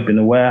suburb in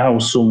a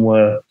warehouse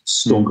somewhere,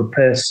 stunk of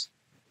piss.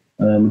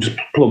 We just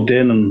plugged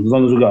in, and as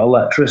long as we got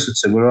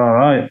electricity, we're all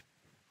right.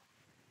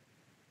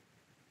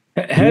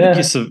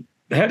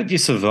 How did you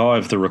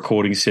survive the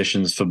recording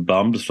sessions for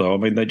Bums though? I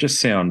mean, they just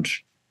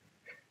sound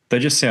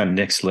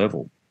next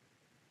level.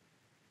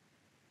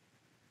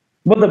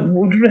 Well,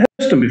 we'd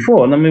rehearsed them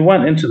before, and then we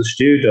went into the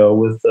studio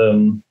with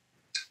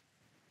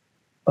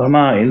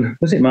Martin.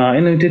 Was it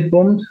Martin who did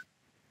Bummed?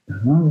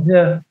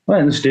 Yeah,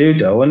 went in the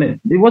studio, and it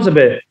was a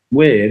bit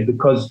weird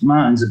because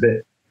Martin's a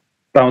bit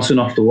bouncing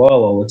off the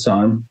wall all the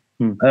time.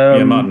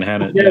 Martin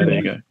Hannett. Yeah, there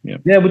you go.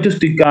 Yeah, we just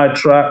did guide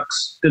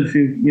tracks. Did a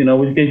few,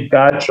 we did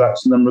guide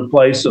tracks and then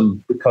replace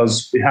them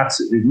because we had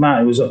to.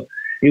 Martin was a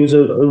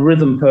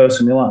rhythm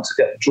person. He liked to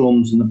get the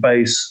drums and the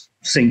bass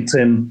synced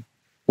in.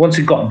 Once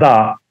he got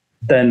that,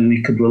 then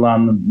he could rely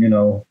on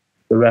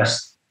the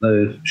rest,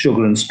 the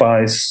sugar and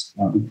spice,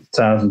 like the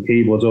guitars and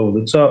keyboards over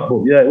the top.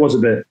 But yeah, it was a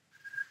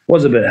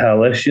bit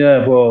hellish.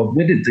 Yeah, but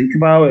we didn't think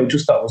about it.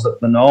 Just that was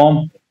the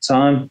norm at the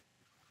time.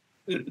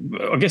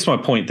 I guess my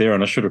point there,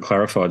 and I should have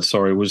clarified,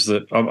 sorry, was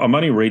that I'm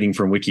only reading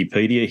from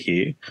Wikipedia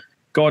here.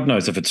 God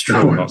knows if it's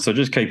true or not, so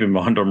just keep in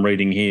mind I'm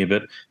reading here,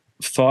 but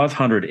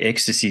 500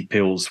 ecstasy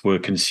pills were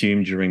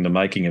consumed during the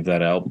making of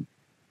that album.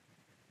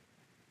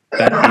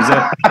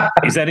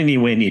 Is that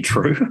anywhere near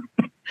true?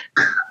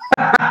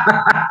 I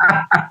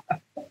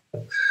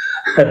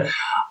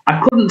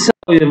couldn't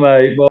tell you,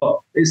 mate, but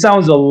it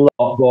sounds a lot,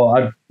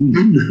 but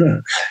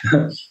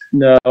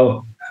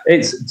no.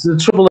 It's the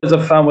trouble is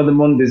I found with the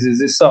Mondays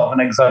is it's sort of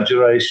an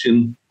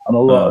exaggeration on a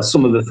lot of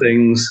some of the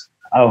things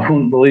I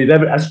wouldn't believe,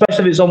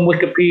 especially if it's on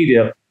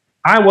Wikipedia.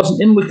 I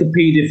wasn't in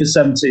Wikipedia for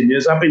 17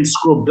 years. I've been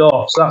scrubbed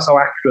off, so that's how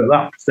accurate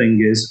that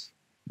thing is.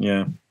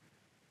 Yeah.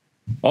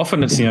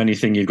 Often it's the only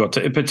thing you've got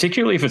to,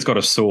 particularly if it's got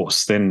a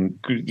source, then,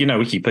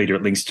 Wikipedia,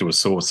 it links to a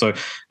source. So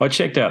I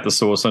checked out the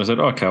source and I said,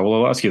 okay, well,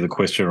 I'll ask you the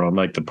question or I'll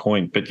make the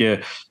point. But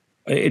yeah,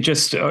 it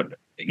just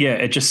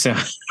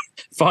sounds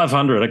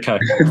 500. Okay.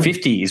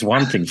 50 is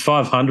one thing.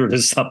 500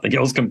 is something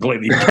else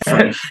completely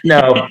different.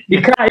 No,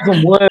 you can't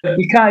even work.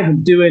 You can't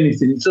even do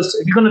anything. It's just,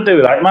 if you're going to do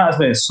it, it might as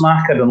well be a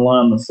smackhead and lie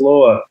on the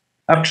floor.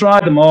 I've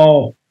tried them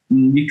all.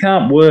 You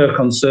can't work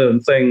on certain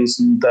things.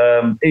 And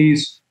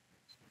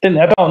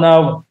I don't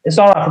know. It's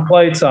all right for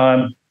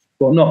playtime,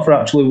 but not for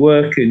actually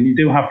working. You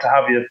do have to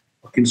have your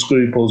fucking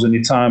scruples and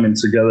your timing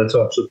together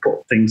to actually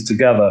put things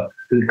together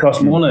because it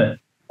costs money.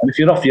 And if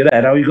you're off your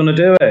head, how are you going to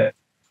do it?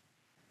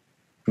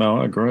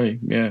 No, I agree.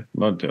 Yeah,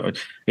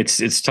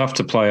 it's tough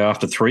to play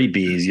after 3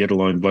 beers, let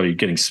alone bloody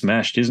getting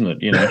smashed, isn't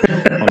it? You know,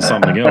 on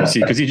something else,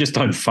 because you just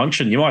don't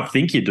function. You might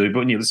think you do, but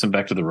when you listen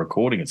back to the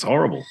recording, it's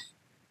horrible.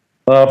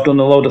 Well, I've done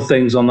a load of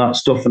things on that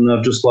stuff, and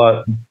they're just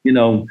like, you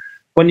know,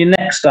 when your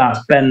neck starts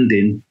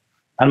bending,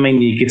 I mean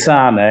your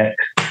guitar neck,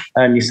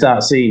 and you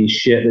start seeing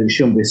shit that you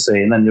shouldn't be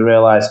seeing, then you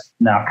realise,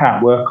 no, I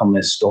can't work on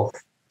this stuff.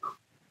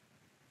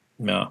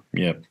 No,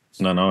 yeah,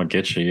 no, I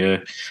get you. Yeah.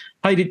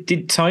 Hey,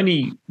 did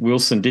Tony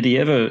Wilson, did he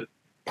ever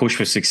push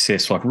for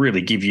success, like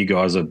really give you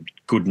guys a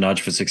good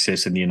nudge for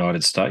success in the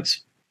United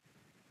States?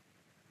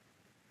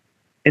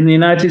 In the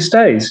United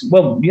States?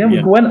 Well, yeah,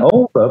 we went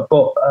over,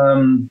 but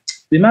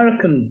the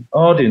American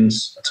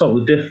audience are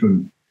totally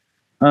different.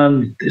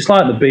 And it's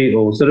like the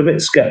Beatles, they're a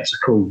bit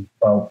sceptical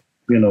about,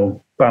 you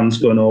know, bands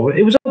going over.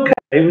 It was okay,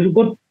 it was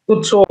a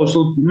good tour. It was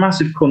a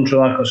massive country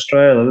like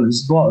Australia.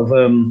 There's a lot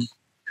of...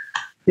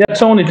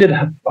 Tony did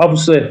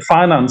obviously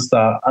finance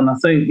that, and I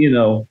think, you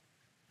know,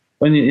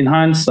 when you, in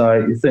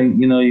hindsight, you think,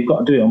 you know, you've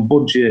got to do it on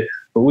budget,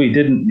 but we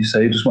didn't. You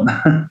say, just went.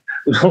 There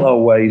was a lot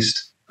of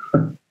waste.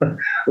 But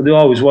there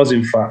always was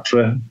in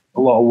factory,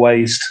 a lot of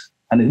waste,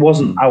 and it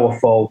wasn't our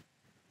fault.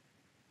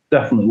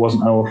 Definitely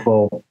wasn't our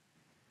fault.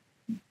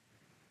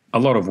 A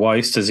lot of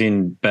waste, as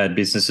in bad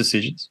business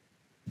decisions.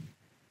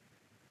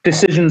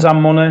 Decisions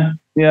and money,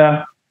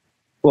 yeah.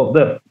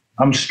 Well,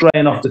 I'm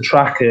straying off the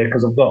track here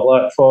because I've got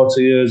like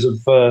 40 years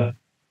of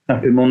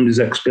Happy Mondays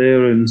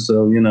experience,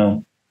 so, you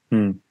know.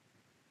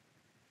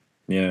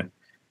 Yeah.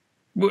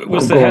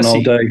 Was the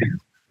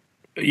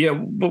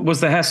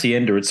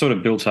Hacienda, it's sort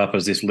of built up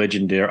as this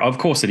legendary, of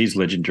course it is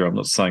legendary, I'm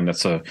not saying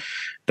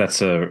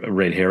that's a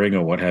red herring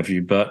or what have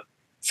you, but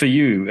for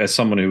you, as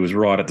someone who was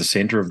right at the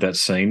centre of that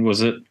scene,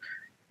 was it,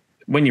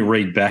 when you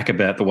read back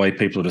about the way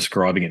people are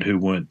describing it who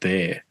weren't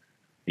there,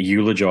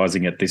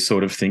 eulogising it, this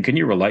sort of thing, can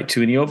you relate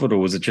to any of it, or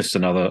was it just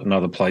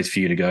another place for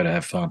you to go to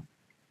have fun?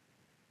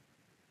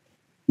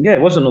 Yeah,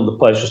 it was another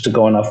place just to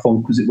go and have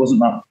fun, because it wasn't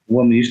that,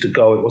 when we used to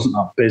go, it wasn't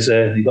that busy.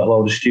 You got a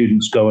lot of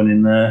students going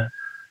in there,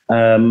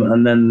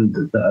 and then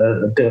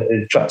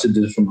it attracted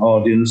a different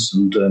audience,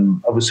 and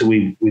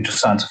obviously we just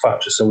signed to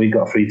factory, so we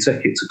got a free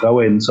ticket to go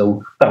in,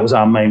 so that was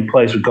our main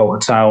place. We'd go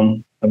to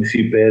town, have a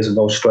few beers and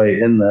go straight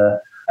in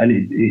there, and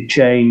it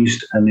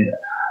changed, and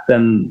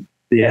then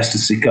the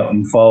ecstasy got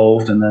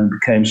involved, and then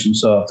became some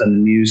sort of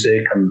then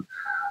music, and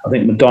I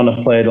think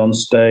Madonna played on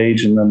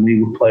stage, and then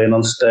we were playing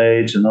on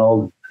stage, and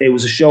all. It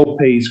was a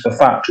showpiece for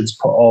factory to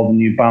put all the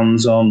new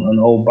bands on, and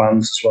old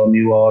bands as well,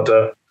 New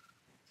Order.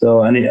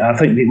 So, and I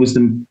think it was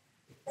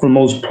from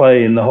us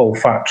playing, the whole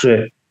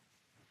factory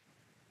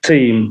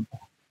team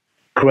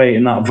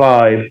creating that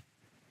vibe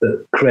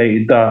that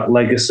created that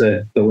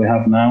legacy that we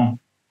have now.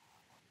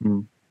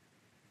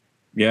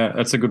 Yeah,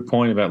 that's a good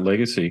point about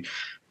legacy.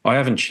 I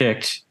haven't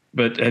checked,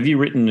 but have you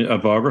written a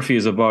biography?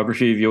 Is a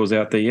biography of yours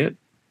out there yet?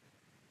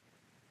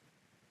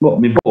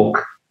 What, my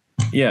book?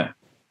 Yeah.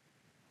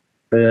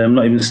 I'm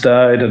not even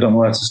started. I don't know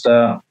where to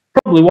start.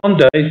 Probably one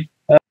day.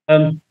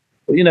 But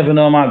you never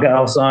know. I might get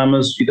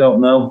Alzheimer's. You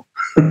don't know.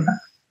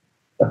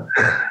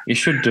 You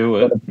should do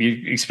it.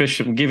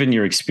 Especially given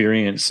your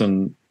experience,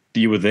 and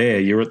you were there.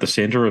 You're at the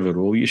centre of it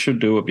all. You should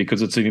do it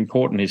because it's an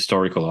important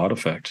historical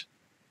artefact.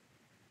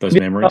 Those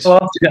memories. I'll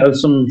have to get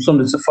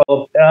somebody to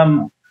follow.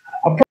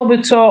 I'll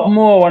probably talk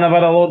more when I've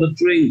had a lot of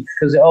drink,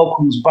 because it all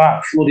comes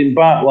back, flooding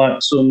back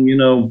like some, you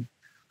know,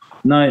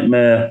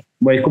 nightmare.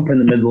 Wake up in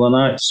the middle of the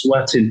night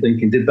sweating,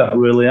 thinking, did that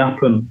really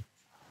happen?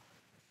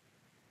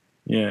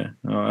 Yeah,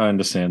 I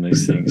understand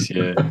these things.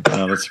 Yeah,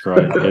 no, that's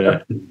great. Yeah,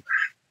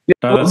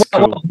 no, that's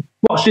cool.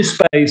 Watch this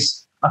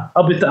space.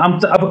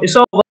 It's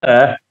all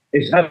there.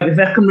 If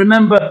I can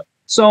remember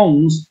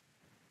songs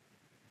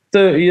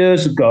 30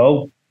 years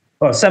ago,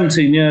 or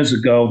 17 years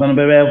ago, then I'll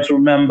be able to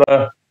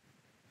remember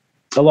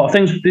a lot of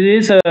things. There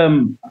is a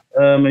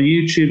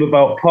YouTube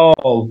about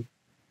Paul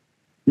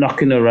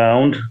knocking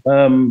around.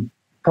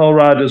 Paul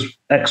Ryder's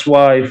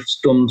ex-wife's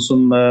done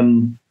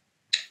some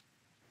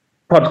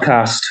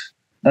podcast,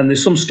 and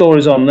there's some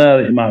stories on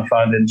there that you might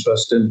find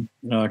interesting.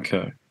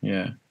 Okay,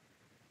 yeah.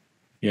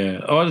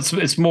 Oh,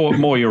 it's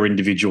more your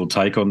individual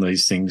take on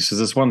these things, because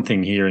there's one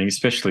thing hearing,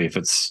 especially if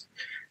it's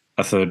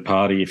a third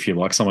party, if you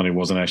like, someone who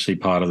wasn't actually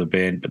part of the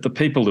band, but the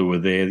people who were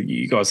there,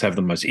 you guys have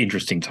the most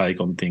interesting take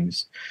on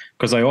things,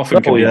 because they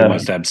often can be the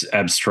most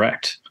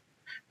abstract.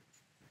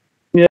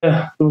 Yeah,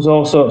 there was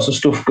all sorts of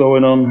stuff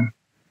going on.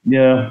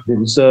 Yeah, it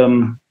was.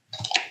 Don't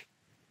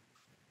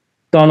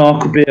know, I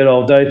could be here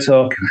all day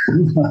talking.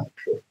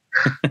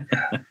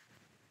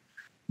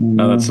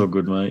 No, that's all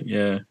good, mate.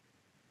 Yeah.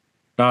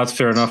 No, that's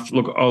fair enough.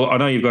 Look, I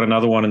know you've got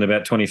another one in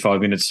about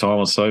 25 minutes' time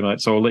or so,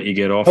 mate, so I'll let you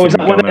get off. Oh, is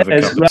that what it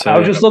is? Right, I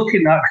was just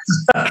looking at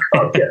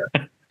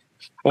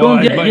Go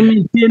and get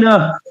me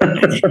dinner.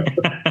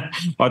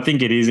 I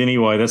think it is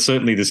anyway. That's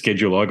certainly the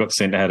schedule I got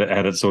sent. Had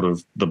it sort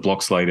of the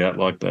blocks laid out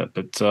like that.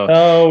 But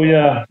oh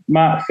yeah,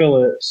 Matt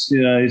Phillips.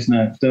 Yeah, he's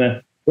next, isn't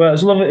it? Well,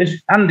 it's lovely.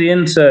 It's Andy,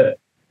 isn't it?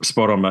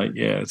 Spot on, mate.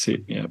 Yeah, that's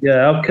it. Yeah.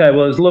 Yeah. Okay.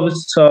 Well, it's lovely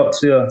to talk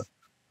to you.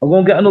 I'll go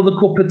and get another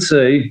cup of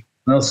tea,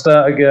 and I'll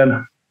start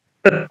again.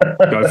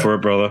 Go for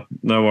it, brother.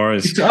 No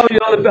worries.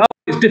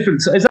 It's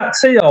different. Is that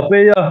tea or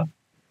beer?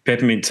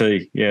 Peppermint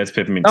tea. Yeah, it's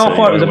peppermint tea. I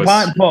thought it was a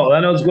pint pot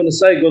then. I was going to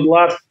say, good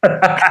lad.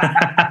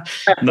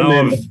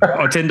 No,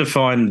 I tend to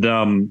find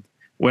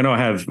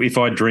if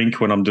I drink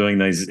when I'm doing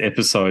these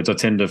episodes, I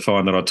tend to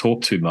find that I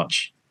talk too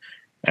much.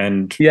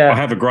 And I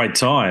have a great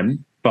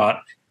time,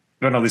 but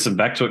when I listen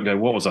back to it and go,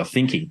 what was I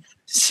thinking?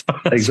 So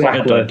that's why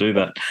I don't do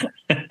that.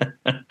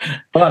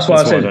 Well, that's why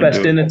I say it's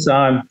best dinner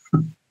time.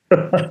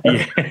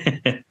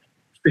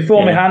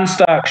 Before my hands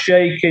start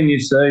shaking, you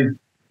see.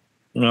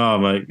 Oh,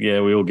 mate, yeah,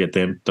 we all get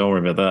them. Don't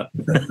worry about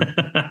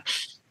that.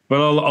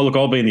 Well,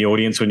 I'll be in the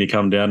audience when you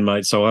come down,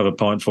 mate, so I'll have a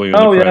pint for you in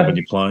the crowd when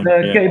you're playing.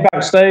 Get you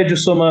backstage or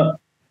something.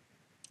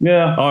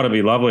 Yeah. Oh, it'll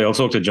be lovely. I'll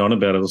talk to John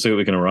about it. We'll see what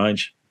we can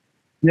arrange.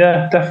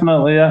 Yeah,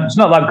 definitely, yeah. It's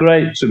not that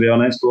great, to be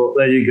honest, but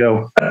there you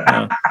go.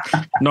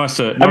 Nice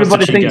to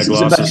Everybody to thinks it's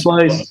the best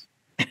place.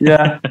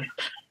 Yeah.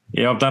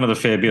 Yeah, I've done it a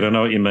fair bit. I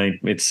know what you mean.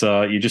 It's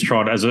you just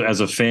try as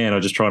a fan. I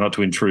just try not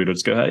to intrude. I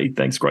just go, hey,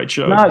 thanks, great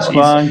show. No, it's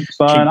fine. It's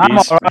fine. I'm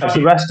all right. It's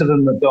the rest of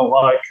them that don't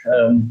like,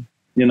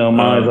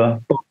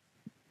 either.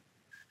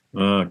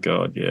 Oh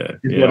God, yeah.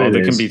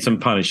 There can be some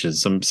punishers.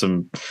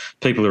 Some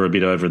people are a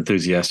bit over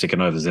enthusiastic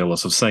and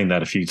overzealous. I've seen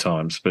that a few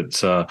times,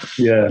 but I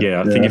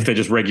think if they're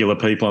just regular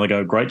people and they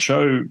go, great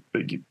show,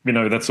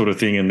 that sort of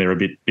thing, and they're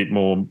a bit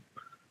more,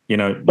 But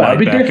it'd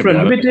be different.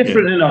 It'd be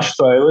different in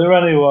Australia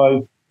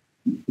anyway.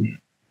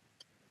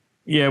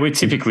 Yeah, we're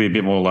typically a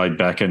bit more laid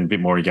back and a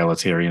bit more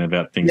egalitarian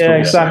about things. Yeah,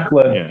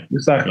 exactly.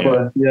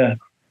 Yeah.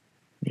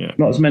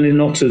 Not as many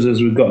nutters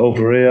as we've got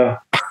over here.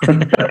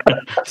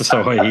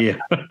 So I hear.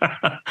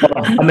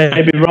 I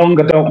may be wrong.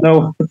 I don't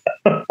know.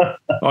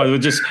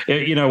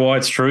 You know why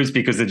it's true? It's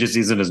because there just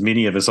isn't as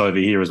many of us over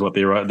here as what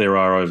there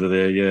are over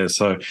there. Yeah.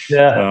 So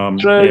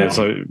true. Yeah.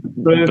 So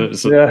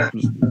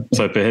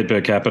per head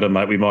per capita,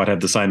 mate, we might have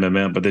the same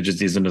amount, but there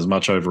just isn't as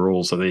much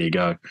overall. So there you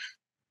go.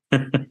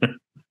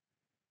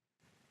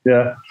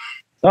 Yeah.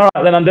 All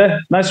right then, Andy.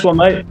 Nice one,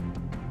 mate.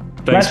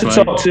 Thanks, nice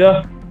to talk to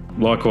you.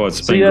 Likewise,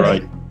 it's been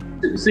great.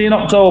 See you in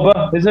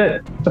October, is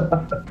it?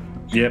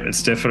 Yep,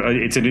 it's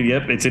definitely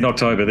it's in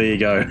October. There you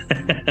go.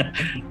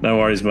 No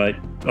worries, mate.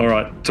 All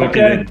right, talk to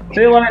you then.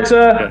 See you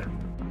later. Okay.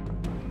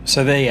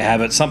 So there you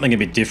have it. Something a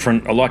bit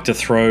different. I like to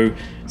throw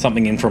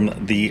something in from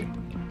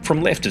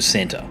left of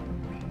centre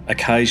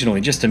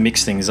occasionally, just to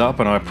mix things up,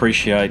 and I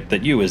appreciate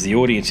that you as the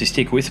audience, you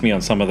stick with me on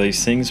some of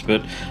these things.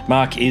 But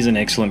Mark is an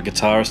excellent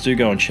guitarist. Do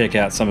go and check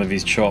out some of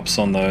his chops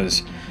on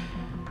those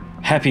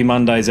Happy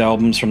Mondays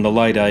albums from the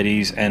late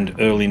 80s and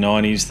early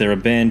 90s. They're a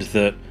band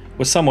that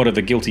was somewhat of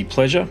a guilty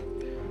pleasure,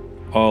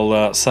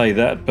 I'll say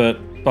that, but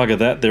bugger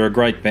that, they're a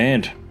great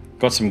band.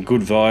 Got some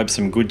good vibes,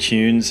 some good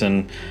tunes,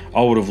 and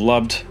I would have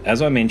loved,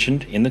 as I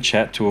mentioned in the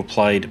chat, to have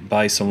played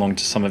bass along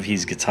to some of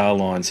his guitar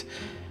lines.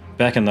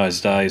 Back in those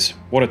days,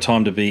 what a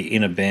time to be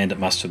in a band it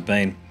must have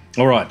been.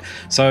 All right,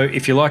 so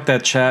if you like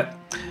that chat,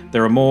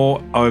 there are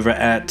more over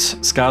at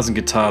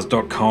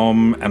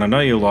scarsandguitars.com, and I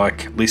know you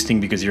like listening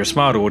because you're a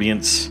smart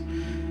audience,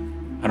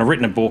 and I've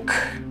written a book.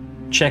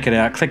 Check it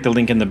out. Click the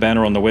link in the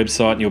banner on the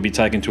website and you'll be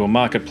taken to a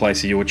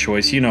marketplace of your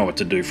choice. You know what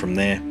to do from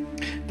there.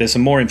 There's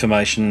some more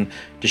information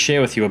to share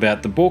with you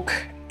about the book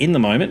in the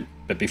moment,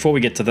 but before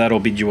we get to that, I'll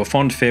bid you a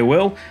fond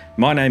farewell.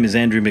 My name is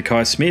Andrew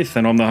Mackay-Smith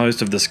and I'm the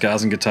host of the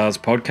Scars and Guitars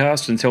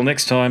podcast. Until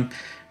next time,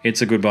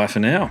 it's a goodbye for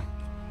now.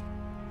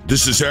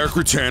 This is Eric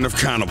Rattan of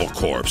Cannibal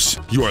Corpse.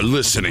 You are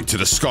listening to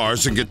the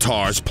Scars and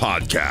Guitars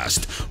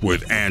podcast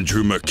with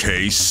Andrew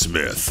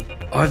Mackay-Smith.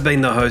 I've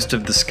been the host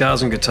of the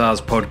Scars and Guitars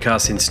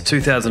podcast since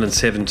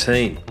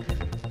 2017.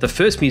 The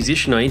first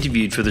musician I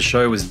interviewed for the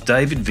show was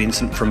David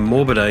Vincent from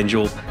Morbid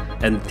Angel,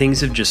 and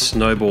things have just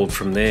snowballed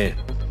from there.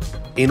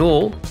 In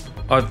all,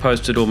 I've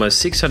posted almost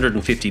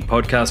 650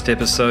 podcast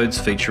episodes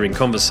featuring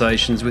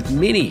conversations with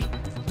many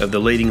of the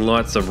leading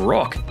lights of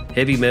rock,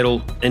 heavy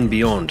metal, and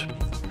beyond.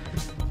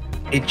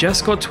 It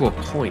just got to a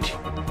point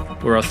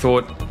where I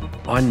thought,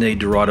 I need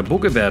to write a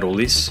book about all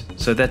this,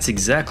 so that's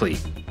exactly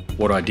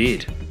what I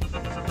did.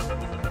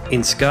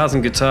 In Scars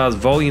and Guitars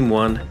Volume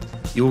 1,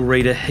 you'll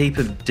read a heap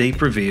of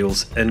deep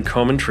reveals and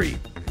commentary,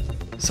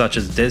 such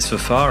as Des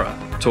Fafara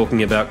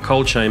talking about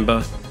Coal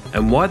Chamber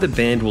and why the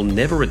band will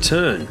never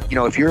return.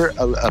 If you're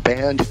a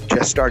band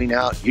just starting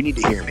out, you need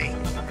to hear me.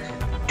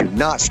 Do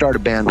not start a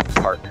band with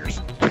partners.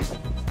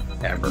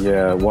 Ever.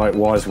 Yeah,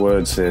 wise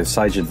words there.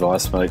 Sage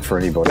advice, mate, for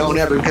anybody. Don't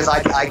ever, because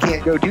I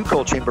can't go do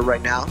Coal Chamber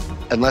right now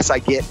unless I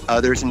get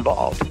others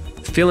involved.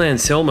 Phil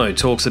Anselmo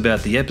talks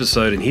about the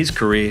episode in his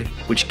career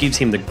which gives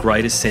him the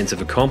greatest sense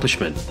of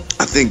accomplishment.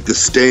 I think the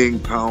staying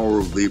power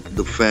of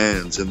the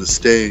fans and the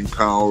staying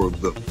power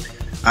of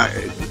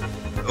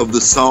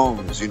the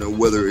songs,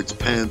 whether it's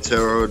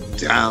Pantera,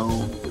 Down,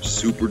 or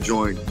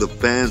Superjoint, the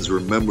fans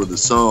remember the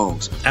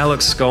songs.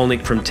 Alex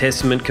Skolnick from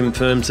Testament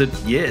confirms that,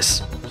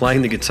 yes,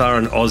 playing the guitar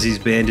in Ozzy's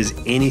band is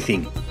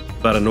anything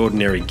but an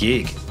ordinary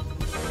gig.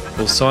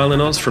 Will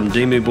Silent Oz from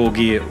Dimmu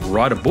Borgir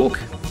write a book?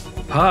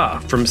 Pa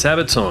from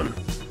Sabaton.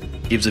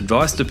 gives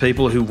advice to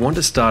people who want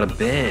to start a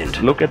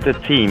band. Look at the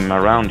team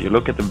around you,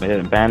 look at the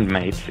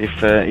bandmates.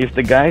 If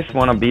the guys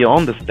want to be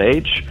on the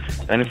stage,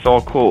 then it's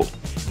all cool.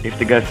 If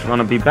the guys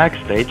want to be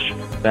backstage,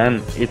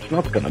 then it's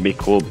not going to be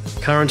cool.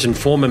 Current and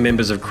former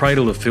members of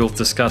Cradle of Filth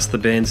discuss the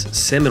band's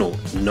seminal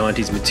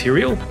 90s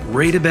material.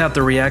 Read about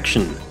the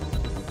reaction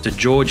to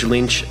George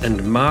Lynch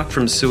and Mark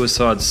from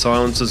Suicide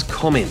Silence's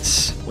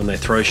comments when they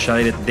throw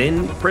shade at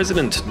then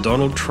President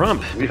Donald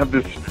Trump. We have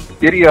this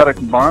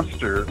idiotic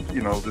monster,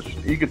 this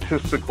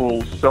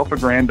egotistical,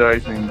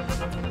 self-aggrandizing,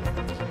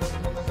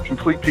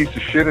 complete piece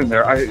of shit in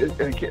there. I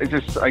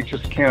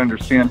just can't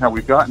understand how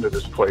we've gotten to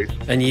this place.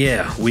 And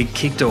yeah, we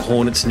kicked a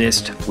hornet's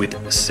nest with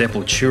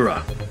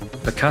Sepultura.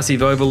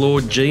 Percussive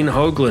overlord Gene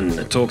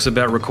Hoglan talks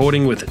about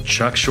recording with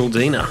Chuck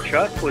Schuldiner.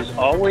 Chuck was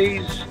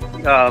always,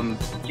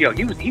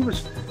 he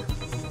was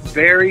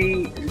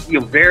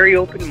very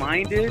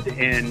open-minded,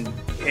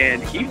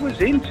 and he was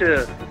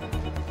into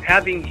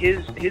having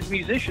his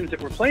musicians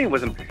that were playing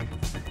with him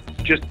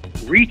just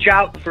reach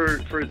out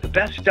for the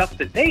best stuff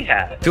that they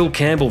had. Phil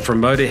Campbell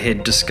from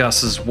Motorhead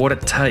discusses what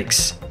it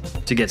takes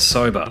to get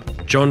sober.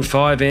 John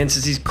Five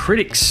answers his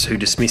critics who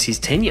dismiss his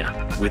tenure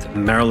with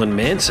Marilyn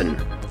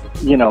Manson.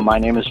 My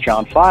name is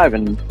John Five,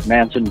 and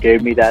Manson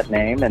gave me that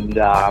name, and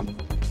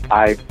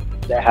I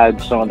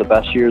had some of the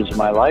best years of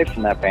my life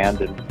in that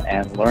band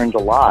and learned a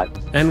lot.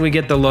 And we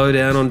get the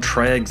lowdown on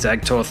Treyarch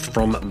Zagtoth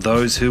from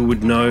those who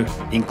would know,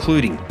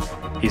 including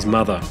his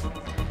mother.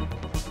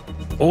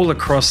 All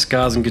across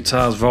Scars and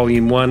Guitars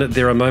Volume 1,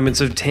 there are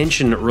moments of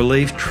tension,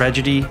 relief,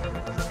 tragedy,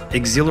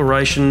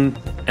 exhilaration,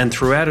 and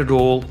throughout it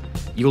all,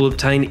 you'll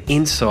obtain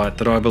insight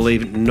that I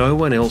believe no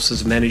one else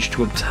has managed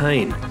to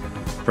obtain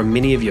from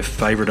many of your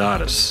favourite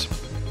artists.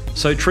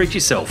 So treat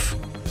yourself.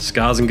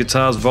 Scars and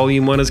Guitars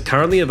Volume 1 is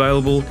currently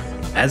available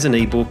as an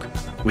ebook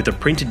with a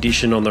print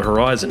edition on the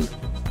horizon.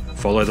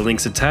 Follow the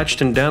links attached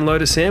and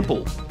download a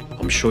sample.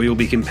 I'm sure you'll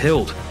be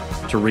compelled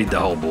to read the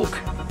whole book.